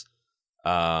is.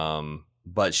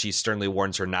 But she sternly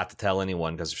warns her not to tell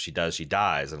anyone, because if she does, she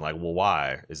dies. And well,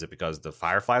 why? Is it because the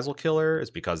Fireflies will kill her? Is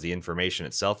it because the information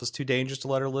itself is too dangerous to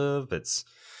let her live? It's,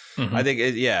 I think,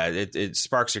 it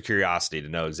sparks your curiosity to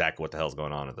know exactly what the hell's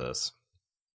going on with this.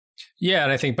 Yeah,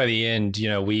 and I think by the end,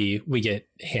 we get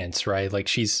hints, right?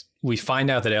 We find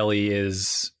out that Ellie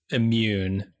is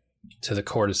immune to the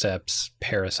cordyceps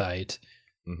parasite.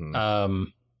 Why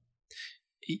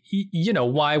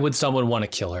would someone want to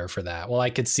kill her for that? Well, I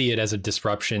could see it as a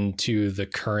disruption to the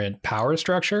current power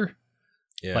structure.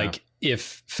 Yeah. Like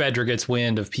if Fedra gets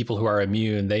wind of people who are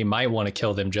immune, they might want to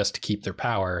kill them just to keep their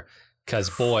power. Because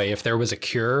boy, if there was a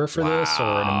cure for this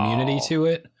or an immunity to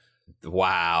it,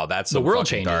 wow, that's the world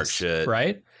changes, dark shit,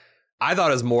 right? I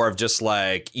thought it was more of just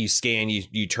like you scan,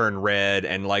 you turn red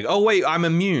and like, oh, wait, I'm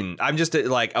immune. I'm just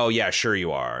like, oh, yeah, sure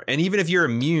you are. And even if you're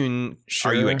immune,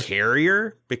 are you a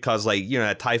carrier? Because like,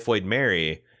 that Typhoid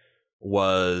Mary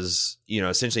was,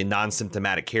 essentially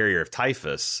non-symptomatic carrier of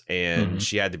typhus. And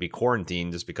she had to be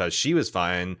quarantined just because she was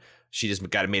fine. She just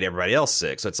made everybody else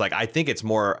sick. So it's like, I think it's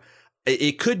more,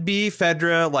 it could be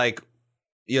Fedra, like,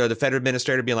 the Fedra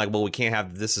administrator being like, well, we can't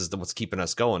have, this is what's keeping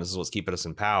us going. This is what's keeping us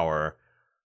in power.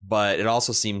 But it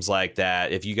also seems like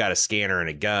that if you got a scanner and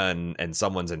a gun and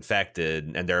someone's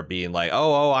infected and they're being like,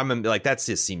 I'm like, that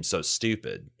just seems so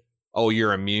stupid. Oh,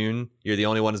 you're immune? You're the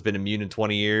only one who's been immune in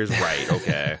 20 years? Right.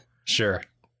 Okay. Sure.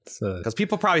 Because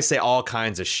people probably say all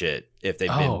kinds of shit if they've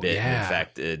been bitten and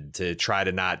infected to try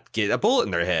to not get a bullet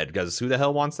in their head, because who the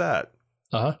hell wants that?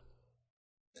 Uh-huh.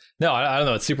 No, I don't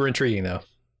know. It's super intriguing, though.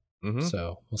 Mm-hmm.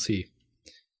 So we'll see.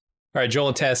 All right, Joel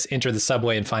and Tess enter the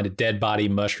subway and find a dead body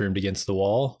mushroomed against the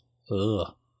wall.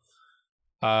 Ugh.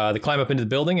 They climb up into the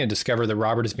building and discover that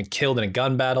Robert has been killed in a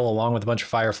gun battle along with a bunch of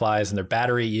Fireflies, and their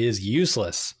battery is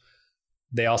useless.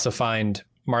 They also find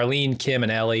Marlene, Kim,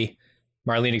 and Ellie.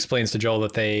 Marlene explains to Joel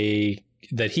that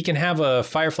he can have a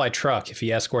Firefly truck if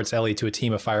he escorts Ellie to a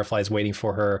team of Fireflies waiting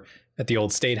for her at the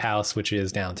old State House, which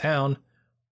is downtown.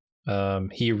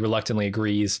 He reluctantly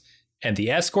agrees, and the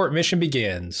escort mission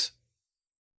begins.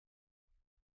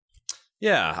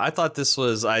 Yeah, I thought this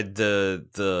was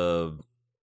the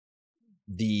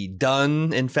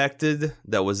Dun infected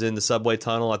that was in the subway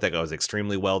tunnel. I think it was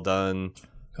extremely well done.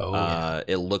 Oh, yeah.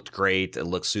 It looked great. It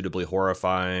looked suitably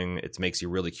horrifying. It makes you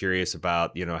really curious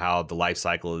about how the life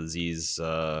cycle of these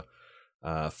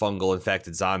fungal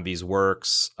infected zombies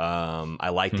works. I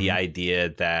like the idea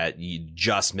that you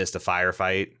just missed a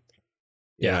firefight.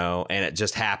 And it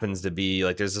just happens to be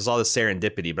like there's all this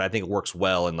serendipity, but I think it works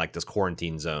well in like this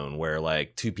quarantine zone where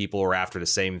like two people are after the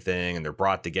same thing and they're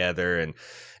brought together,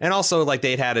 and also like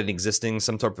they'd had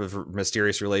some type of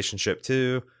mysterious relationship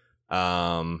too.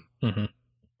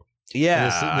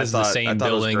 Yeah, this is the same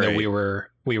building that we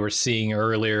were seeing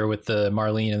earlier with the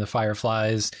Marlene and the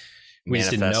Fireflies. We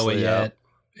just didn't know it yet.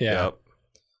 Yeah. Yep.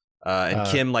 And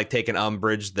Kim like taking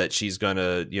umbrage that she's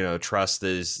gonna trust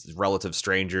these relative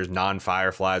strangers,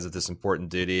 non-Fireflies, with this important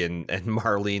duty, and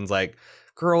Marlene's like,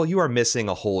 girl, you are missing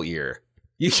a whole ear.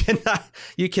 You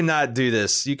cannot do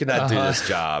this. You cannot do this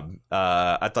job.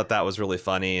 I thought that was really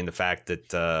funny, and the fact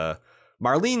that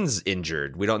Marlene's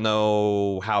injured. We don't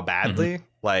know how badly.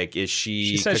 Like, is she?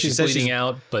 She says she's bleeding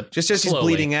out, but she's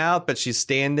bleeding out, but she's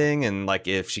standing, and like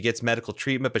if she gets medical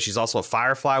treatment, but she's also a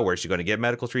Firefly. Where is she going to get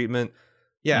medical treatment?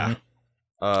 Yeah.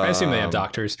 I assume they have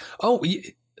doctors. Oh, yeah,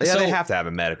 so they have to have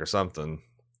a medic or something.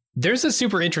 There's a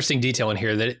super interesting detail in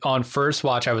here that on first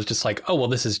watch, I was just like, oh, well,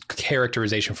 this is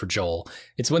characterization for Joel.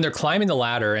 It's when they're climbing the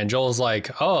ladder and Joel's like,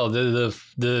 oh,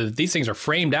 these things are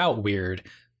framed out weird.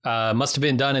 Must have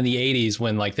been done in the 80s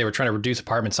when like they were trying to reduce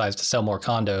apartment size to sell more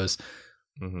condos.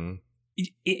 Mm-hmm.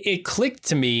 It clicked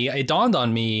to me. It dawned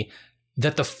on me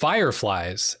that the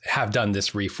Fireflies have done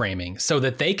this reframing so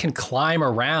that they can climb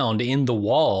around in the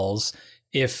walls.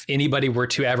 If anybody were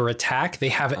to ever attack, they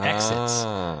have exits.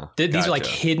 These are like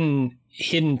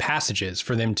hidden passages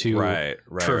for them to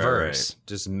traverse. Right.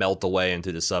 Just melt away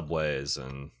into the subways.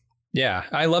 And yeah,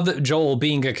 I love that Joel,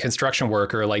 being a construction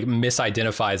worker, like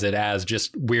misidentifies it as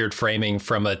just weird framing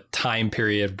from a time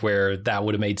period where that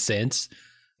would have made sense.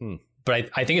 But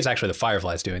I think it's actually the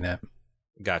Fireflies doing that.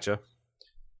 Gotcha.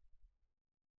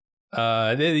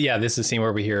 This is a scene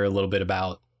where we hear a little bit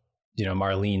about,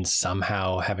 Marlene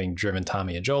somehow having driven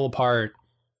Tommy and Joel apart.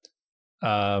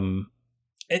 I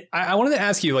wanted to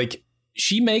ask you, like,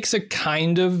 she makes a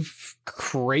kind of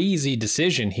crazy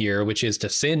decision here, which is to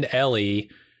send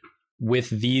Ellie with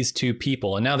these two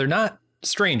people. And now they're not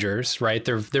strangers, right?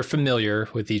 They're familiar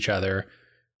with each other,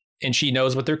 and she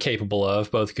knows what they're capable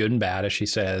of, both good and bad, as she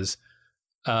says.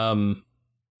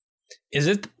 Is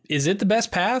it the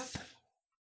best path,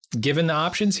 given the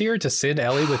options here, to send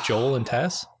Ellie with Joel and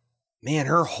Tess? Man,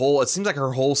 it seems like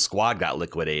her whole squad got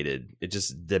liquidated. It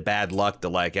just, the bad luck that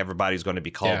like everybody's going to be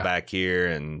called back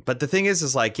here. But the thing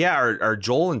is like, yeah, are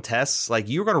Joel and Tess, like,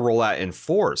 you were going to roll out in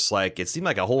force. Like, it seemed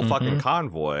like a whole fucking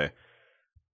convoy.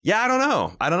 Yeah, I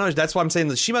don't know. That's why I'm saying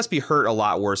that she must be hurt a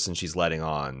lot worse than she's letting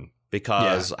on.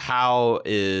 Because how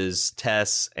is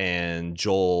Tess and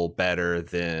Joel better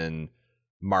than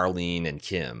Marlene and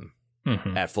Kim?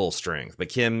 at full strength. But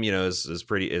Kim,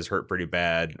 is hurt pretty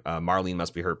bad. Marlene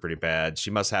must be hurt pretty bad.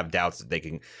 She must have doubts that they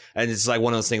can. And it's like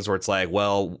one of those things where it's like,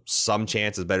 well, some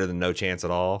chance is better than no chance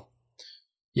at all.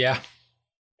 Yeah.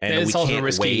 And it's we also can't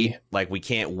risky. wait. Like, we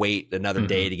can't wait another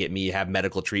day to get me have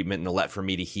medical treatment and for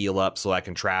me to heal up so I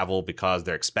can travel because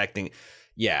they're expecting.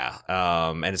 Yeah.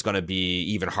 And it's going to be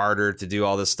even harder to do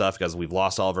all this stuff because we've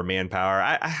lost all of our manpower.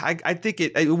 I think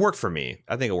it worked for me.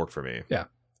 I think it worked for me. Yeah,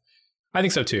 I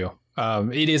think so too.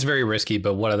 It is very risky,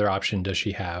 but what other option does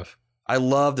she have? I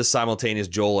love the simultaneous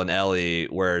Joel and Ellie,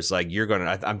 where it's like,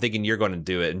 I'm thinking you're going to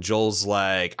do it. And Joel's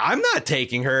like, I'm not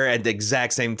taking her. At the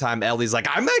exact same time, Ellie's like,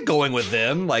 I'm not going with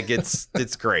them. Like, it's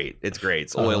great. It's great.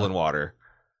 It's oil and water.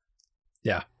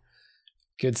 Yeah.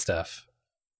 Good stuff.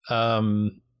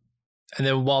 And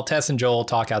then while Tess and Joel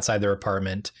talk outside their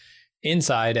apartment,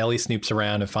 inside, Ellie snoops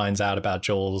around and finds out about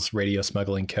Joel's radio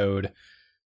smuggling code.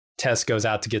 Tess goes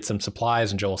out to get some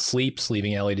supplies and Joel sleeps,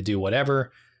 leaving Ellie to do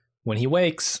whatever. When he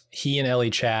wakes, he and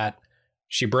Ellie chat.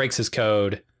 She breaks his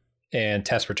code and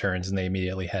Tess returns and they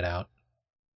immediately head out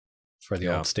for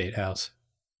the old state house.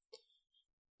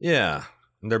 Yeah.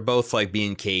 And they're both like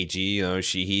being cagey.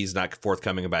 He's not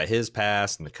forthcoming about his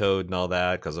past and the code and all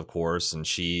that because, of course, and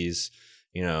she's,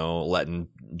 letting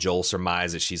Joel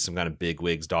surmise that she's some kind of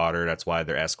bigwig's daughter. That's why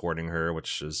they're escorting her,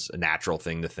 which is a natural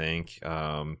thing to think.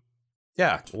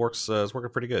 Yeah, it works. It's working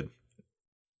pretty good.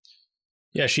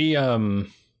 Yeah, she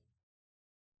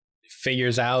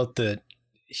figures out that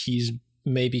he's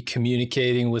maybe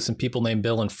communicating with some people named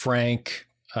Bill and Frank.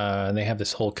 And they have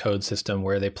this whole code system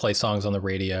where they play songs on the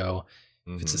radio.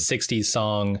 If it's a 60s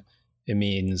song, it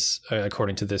means,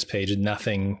 according to this page,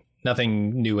 nothing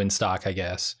new in stock, I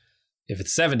guess. If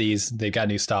it's 70s, they've got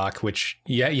new stock, which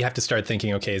you have to start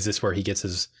thinking, okay, is this where he gets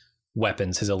his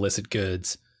weapons, his illicit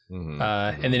goods? And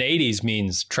then 80s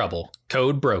means trouble,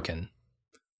 code broken.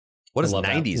 What does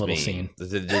 90s mean? Scene.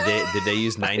 Did they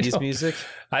use 90s music?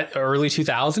 Early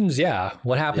 2000s, yeah.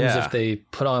 What happens if they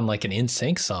put on like an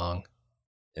NSYNC song?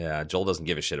 Yeah, Joel doesn't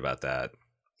give a shit about that.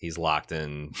 He's locked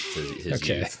in to his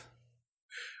youth.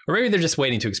 Or maybe they're just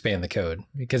waiting to expand the code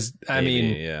because,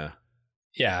 he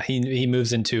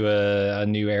moves into a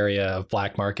new area of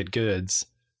black market goods.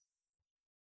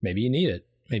 Maybe you need it.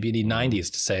 Maybe you need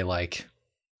 90s to say like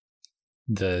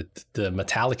the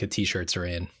Metallica t-shirts are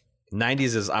in.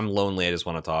 90s is I'm lonely, I just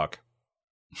want to talk.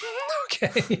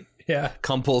 Okay. Yeah.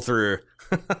 Come pull through.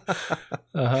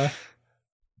 All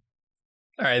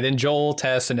right, then Joel,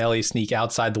 Tess, and Ellie sneak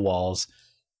outside the walls.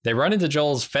 They run into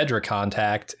Joel's Fedra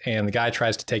contact, and the guy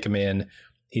tries to take him in.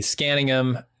 He's scanning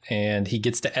him, and he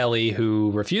gets to Ellie,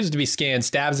 who refuses to be scanned,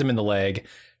 stabs him in the leg.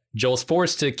 Joel's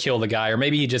forced to kill the guy, or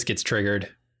maybe he just gets triggered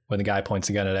when the guy points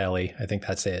a gun at Ellie. I think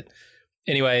that's it.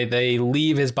 Anyway, they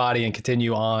leave his body and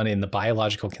continue on in the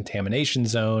biological contamination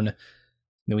zone.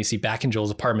 Then we see back in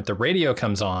Joel's apartment, the radio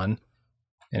comes on,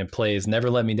 and it plays Never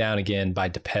Let Me Down Again by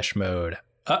Depeche Mode.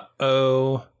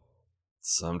 Uh-oh.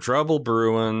 Some trouble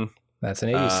brewing. That's an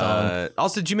 80s song.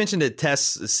 Also, did you mention that Tess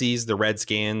sees the red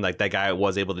scan? Like, that guy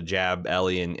was able to jab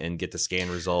Ellie and get the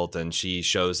scan result, and she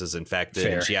shows as infected,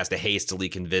 and she has to hastily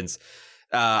convince.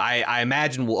 I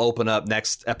imagine we'll open up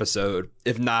next episode,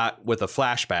 if not with a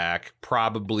flashback,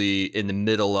 probably in the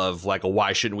middle of like a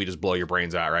why shouldn't we just blow your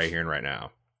brains out right here and right now?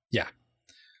 Yeah.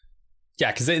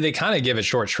 Yeah, because they kind of give it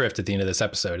short shrift at the end of this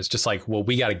episode. It's just like, well,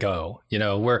 we got to go.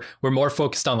 We're more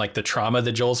focused on like the trauma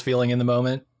that Joel's feeling in the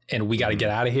moment, and we got to get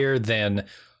out of here than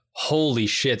holy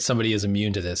shit, somebody is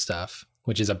immune to this stuff,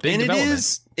 which is a big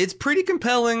development. It's pretty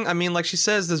compelling. I mean, like she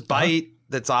says, this bite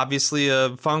that's obviously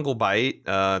a fungal bite.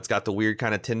 It's got the weird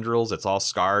kind of tendrils. It's all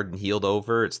scarred and healed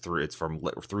over. It's from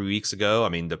 3 weeks ago. I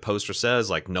mean, the poster says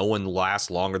like no one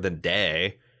lasts longer than a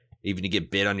day. Even to get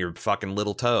bit on your fucking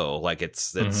little toe, like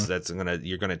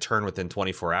you're gonna turn within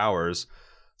 24 hours.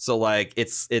 So like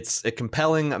it's a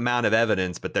compelling amount of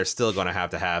evidence, but they're still gonna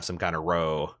have to have some kind of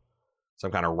row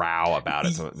about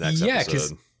it. Next episode.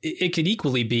 Because it could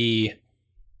equally be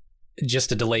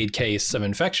just a delayed case of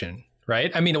infection,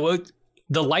 right? I mean,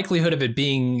 the likelihood of it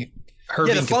being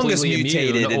the fungus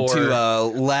mutated into a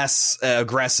less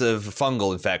aggressive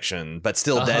fungal infection, but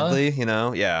still deadly,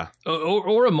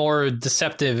 or a more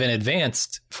deceptive and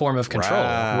advanced form of control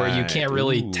where you can't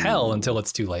really tell until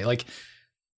it's too late. Like,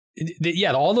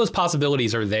 all those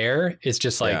possibilities are there. It's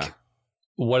just like,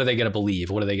 what are they going to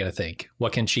believe? What are they going to think?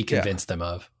 What can she convince them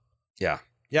of? Yeah.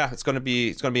 It's going to be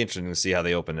interesting to see how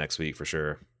they open next week for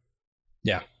sure.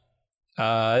 Yeah.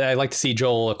 I'd like to see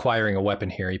Joel acquiring a weapon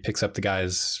here. He picks up the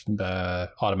guy's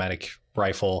automatic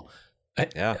rifle.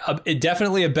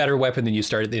 Definitely a better weapon than you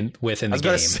started with in the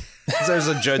game. There's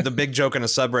the big joke in a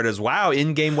subreddit is, wow,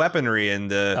 in-game weaponry in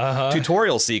the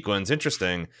tutorial sequence.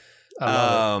 Interesting.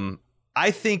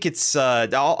 I think it's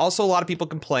also a lot of people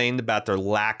complained about their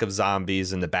lack of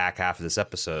zombies in the back half of this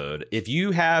episode. If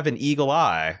you have an eagle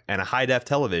eye and a high-def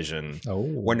television,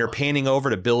 when you're panning over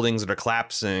to buildings that are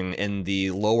collapsing in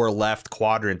the lower left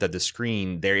quadrant of the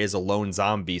screen, there is a lone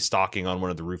zombie stalking on one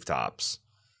of the rooftops.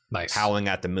 Nice. Howling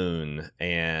at the moon.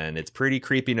 And it's pretty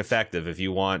creepy and effective if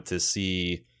you want to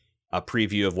see a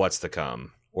preview of what's to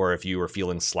come, or if you were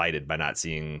feeling slighted by not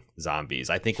seeing zombies.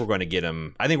 I think we're going to get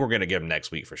them. I think we're going to get them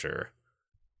next week for sure.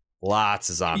 Lots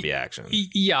of zombie action.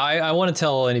 Yeah, I want to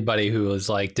tell anybody who is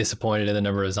like disappointed in the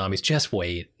number of zombies, just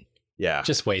wait. Yeah.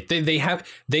 Just wait.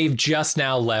 They've just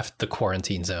now left the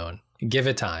quarantine zone. Give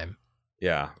it time.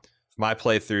 Yeah. If my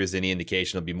playthrough is any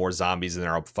indication, there'll be more zombies than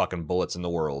there are fucking bullets in the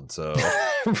world. So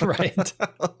right.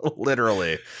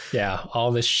 Literally. Yeah.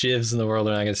 All the shivs in the world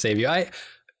are not going to save you.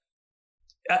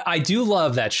 I do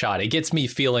love that shot. It gets me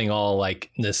feeling all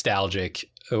like nostalgic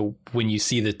when you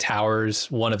see the towers,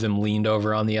 one of them leaned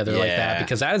over on the other like that,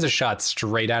 because that is a shot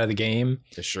straight out of the game.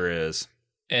 It sure is.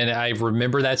 And I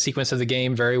remember that sequence of the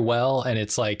game very well. And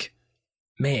it's like,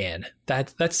 man,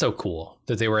 that's so cool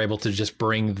that they were able to just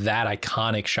bring that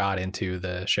iconic shot into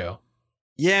the show.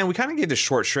 Yeah, and we kind of gave the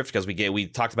short shrift because we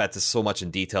talked about this so much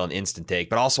in detail in Instant Take,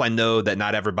 but also I know that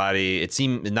not everybody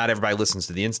listens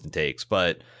to the Instant Takes,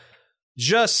 but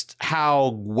just how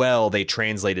well they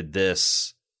translated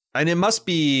this. And it must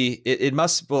be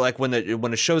like when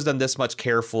a show's done this much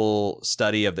careful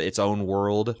study of its own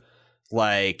world,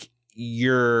 like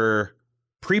your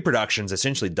pre-production's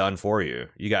essentially done for you.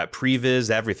 You got previs,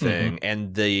 everything,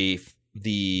 and the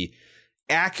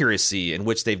accuracy in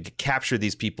which they've captured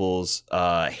these people's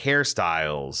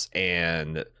hairstyles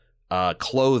and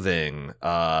clothing,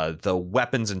 the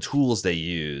weapons and tools they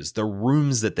use, the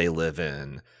rooms that they live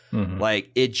in.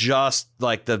 Like it just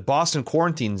like the Boston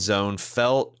quarantine zone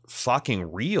felt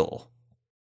fucking real.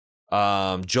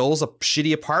 Joel's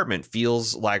shitty apartment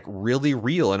feels like really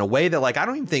real in a way that like I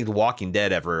don't even think The Walking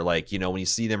Dead ever, like, you know, when you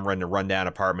see them run down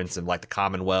apartments in like the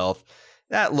Commonwealth,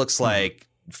 that looks like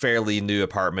fairly new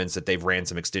apartments that they've ran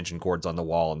some extension cords on the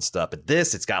wall and stuff. But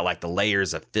this, it's got like the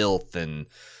layers of filth and,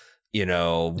 you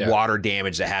know, water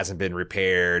damage that hasn't been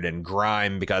repaired and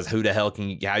grime, because who the hell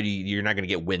you're not going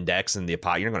to get Windex in the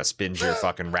pot. You're not going to spend your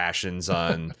fucking rations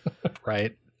on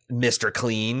right. Mr.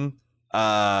 Clean.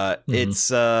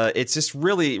 It's just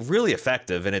really, really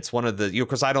effective. And it's one of the, you know,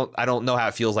 cause I don't know how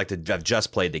it feels like to have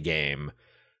just played the game,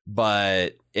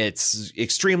 but it's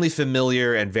extremely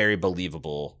familiar and very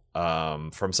believable.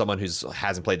 From someone who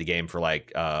hasn't played the game for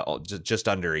like, just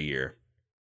under a year.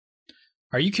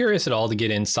 Are you curious at all to get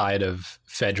inside of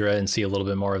Fedra and see a little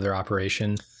bit more of their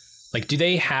operation? Like, do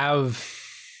they have...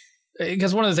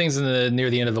 Because one of the things near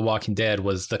the end of The Walking Dead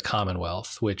was the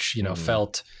Commonwealth, which, you know,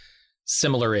 felt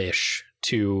similar-ish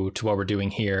to what we're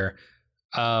doing here.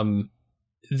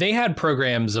 They had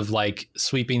programs of, like,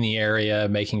 sweeping the area,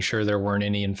 making sure there weren't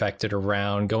any infected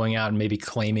around, going out and maybe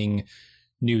claiming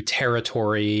new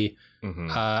territory.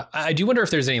 I do wonder if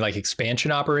there's any, like,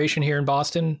 expansion operation here in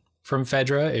Boston from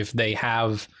Fedra, if they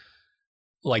have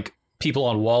like people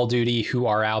on wall duty who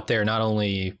are out there not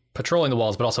only patrolling the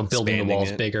walls but also building the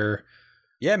walls bigger.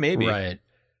 Yeah, maybe. Right.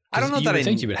 I don't know that I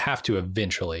think you would have to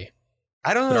eventually.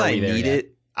 I don't know that I need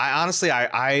it. I honestly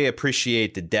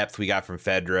appreciate the depth we got from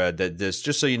Fedra. That this,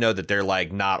 just so you know, that they're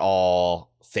like not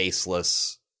all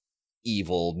faceless,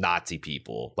 evil Nazi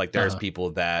people. Like there's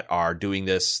people that are doing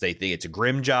this. They think it's a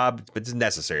grim job, but it's a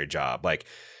necessary job. Like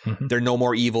they're no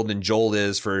more evil than Joel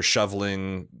is for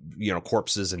shoveling, you know,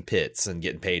 corpses in pits and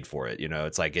getting paid for it. You know,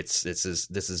 it's like this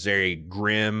is very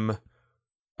grim,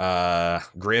 dark.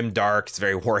 It's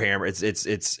very Warhammer.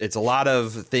 It's a lot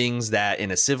of things that in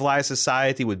a civilized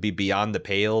society would be beyond the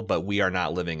pale, but we are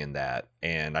not living in that.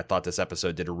 And I thought this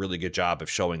episode did a really good job of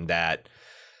showing that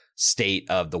state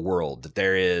of the world, that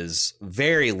there is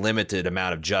very limited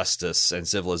amount of justice and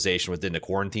civilization within the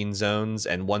quarantine zones.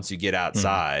 And once you get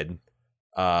outside,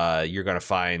 you're going to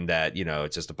find that, you know,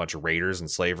 it's just a bunch of raiders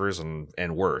and slavers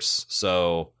and worse.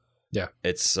 So yeah,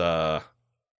 it's I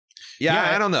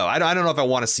don't know. I don't know if I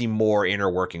want to see more inner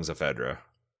workings of Fedra.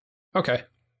 Okay.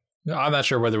 I'm not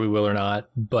sure whether we will or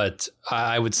not, but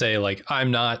I would say, like,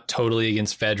 I'm not totally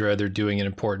against Fedra. They're doing an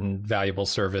important, valuable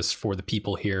service for the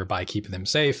people here by keeping them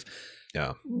safe.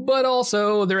 Yeah. But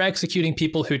also they're executing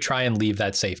people who try and leave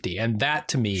that safety. And that,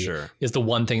 to me, is the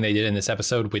one thing they did in this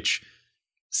episode, which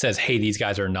says, hey, these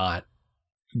guys are not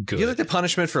good. You feel like the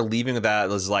punishment for leaving that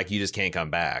was like, you just can't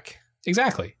come back.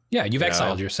 Exactly. Yeah, you've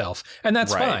exiled yourself, and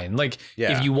that's fine. Like,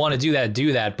 if you want to do that,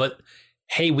 do that. But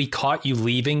hey, we caught you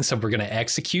leaving, so we're going to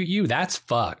execute you. That's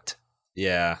fucked.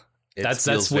 Yeah,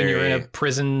 that's when you're in a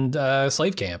prison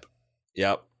slave camp.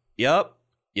 Yep.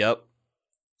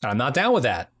 I'm not down with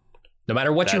that. No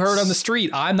matter what you heard on the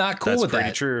street, I'm not cool with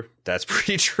that. That's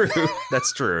pretty true.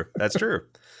 That's true. That's true.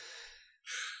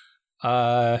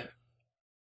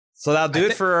 So that'll do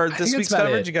it for this week's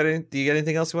coverage. Do you got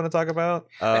anything else you want to talk about?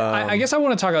 I guess I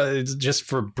want to talk just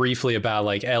briefly about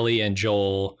like Ellie and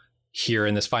Joel here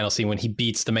in this final scene when he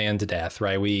beats the man to death.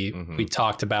 Right? We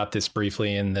talked about this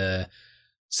briefly in the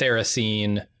Sarah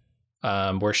scene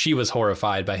where she was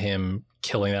horrified by him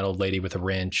killing that old lady with a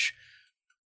wrench.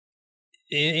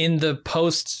 In the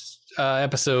post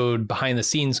episode behind the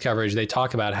scenes coverage, they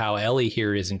talk about how Ellie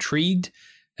here is intrigued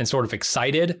and sort of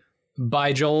excited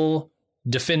by Joel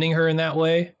defending her in that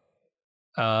way.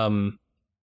 But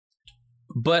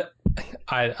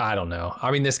I don't know.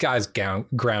 I mean, this guy's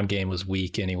ground game was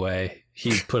weak anyway.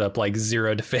 He put up like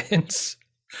 0 defense.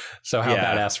 So how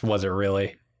badass was it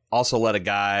really? Also let a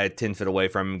guy 10 feet away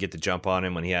from him get the jump on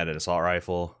him when he had an assault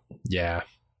rifle. Yeah.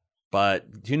 But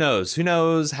who knows? Who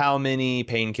knows how many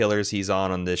painkillers he's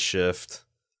on this shift?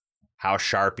 How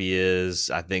sharp he is.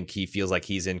 I think he feels like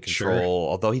he's in control.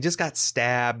 Although he just got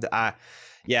stabbed. I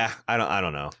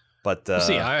don't know. But we'll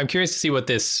see. I'm curious to see what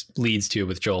this leads to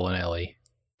with Joel and Ellie,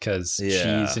 because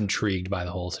she's intrigued by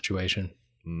the whole situation.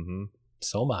 Mm-hmm.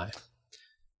 So am I.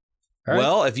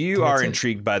 Well, if you are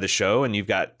intrigued by the show and you've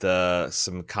got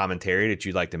some commentary that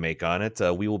you'd like to make on it,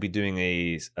 we will be doing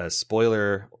a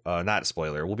spoiler, not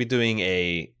spoiler. We'll be doing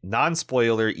a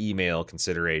non-spoiler email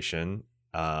consideration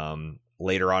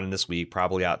later on in this week,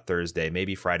 probably out Thursday,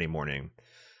 maybe Friday morning.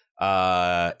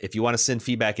 If you want to send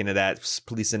feedback into that,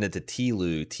 please send it to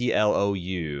TLOU,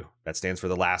 TLOU. That stands for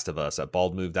The Last of Us at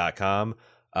baldmove.com.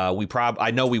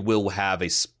 I know we will have a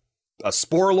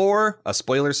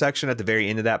spoiler section at the very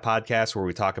end of that podcast where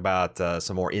we talk about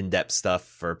some more in-depth stuff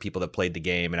for people that played the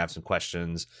game and have some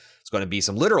questions. It's going to be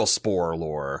some literal spoiler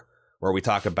lore where we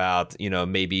talk about,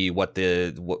 maybe what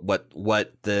the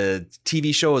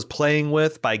TV show is playing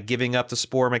with by giving up the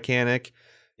spore mechanic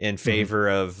in favor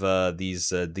of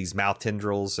these mouth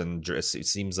tendrils, and it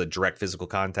seems like direct physical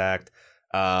contact.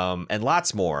 And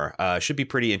lots more. Should be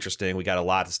pretty interesting. We got a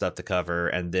lot of stuff to cover.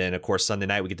 And then, of course, Sunday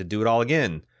night, we get to do it all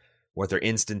again with our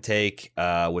instant take,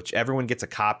 which everyone gets a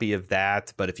copy of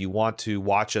that. But if you want to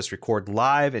watch us record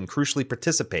live and crucially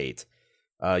participate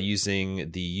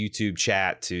using the YouTube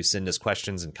chat to send us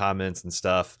questions and comments and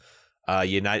stuff,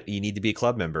 you need to be a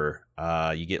club member.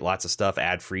 You get lots of stuff,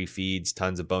 ad-free feeds,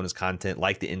 tons of bonus content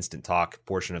like the instant talk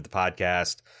portion of the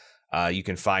podcast. You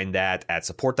can find that at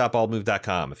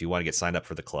support.baldmove.com if you want to get signed up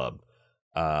for the club.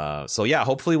 So yeah,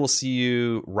 hopefully we'll see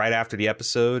you right after the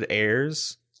episode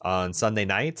airs on Sunday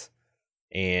night.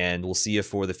 And we'll see you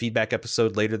for the feedback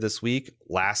episode later this week.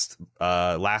 Last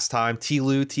time,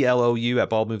 TLOU, TLOU at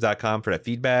baldmove.com for that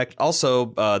feedback.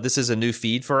 Also, this is a new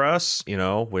feed for us.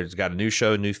 We've got a new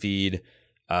show, new feed.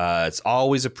 It's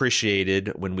always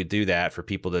appreciated when we do that for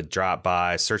people to drop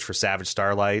by, search for Savage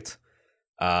Starlight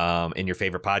in your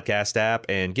favorite podcast app,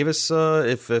 and give us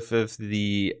if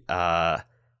the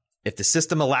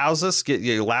system allows us,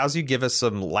 give us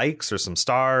some likes or some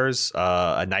stars,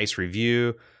 a nice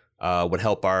review. Would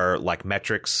help our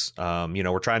metrics.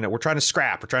 We're trying to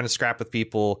scrap. We're trying to scrap with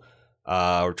people.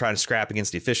 We're trying to scrap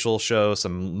against the official show,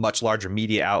 some much larger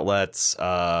media outlets.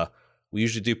 We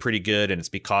usually do pretty good, and it's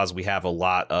because we have a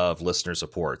lot of listener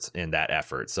support in that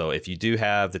effort. So if you do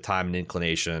have the time and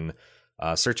inclination,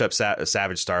 search up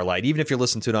Savage Starlight. Even if you're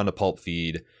listening to it on the Pulp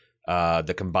feed,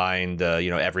 the combined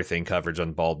everything coverage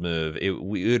on Bald Move, it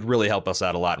would really help us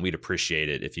out a lot, and we'd appreciate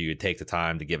it if you would take the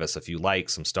time to give us a few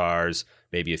likes, some stars,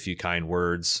 maybe a few kind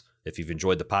words if you've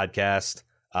enjoyed the podcast,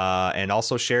 and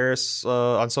also share us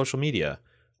on social media.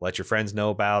 Let your friends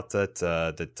know about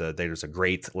that there's a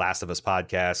great Last of Us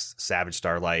podcast, Savage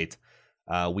Starlight.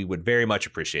 We would very much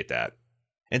appreciate that.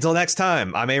 Until next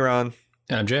time, I'm Aaron.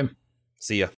 And I'm Jim. See ya.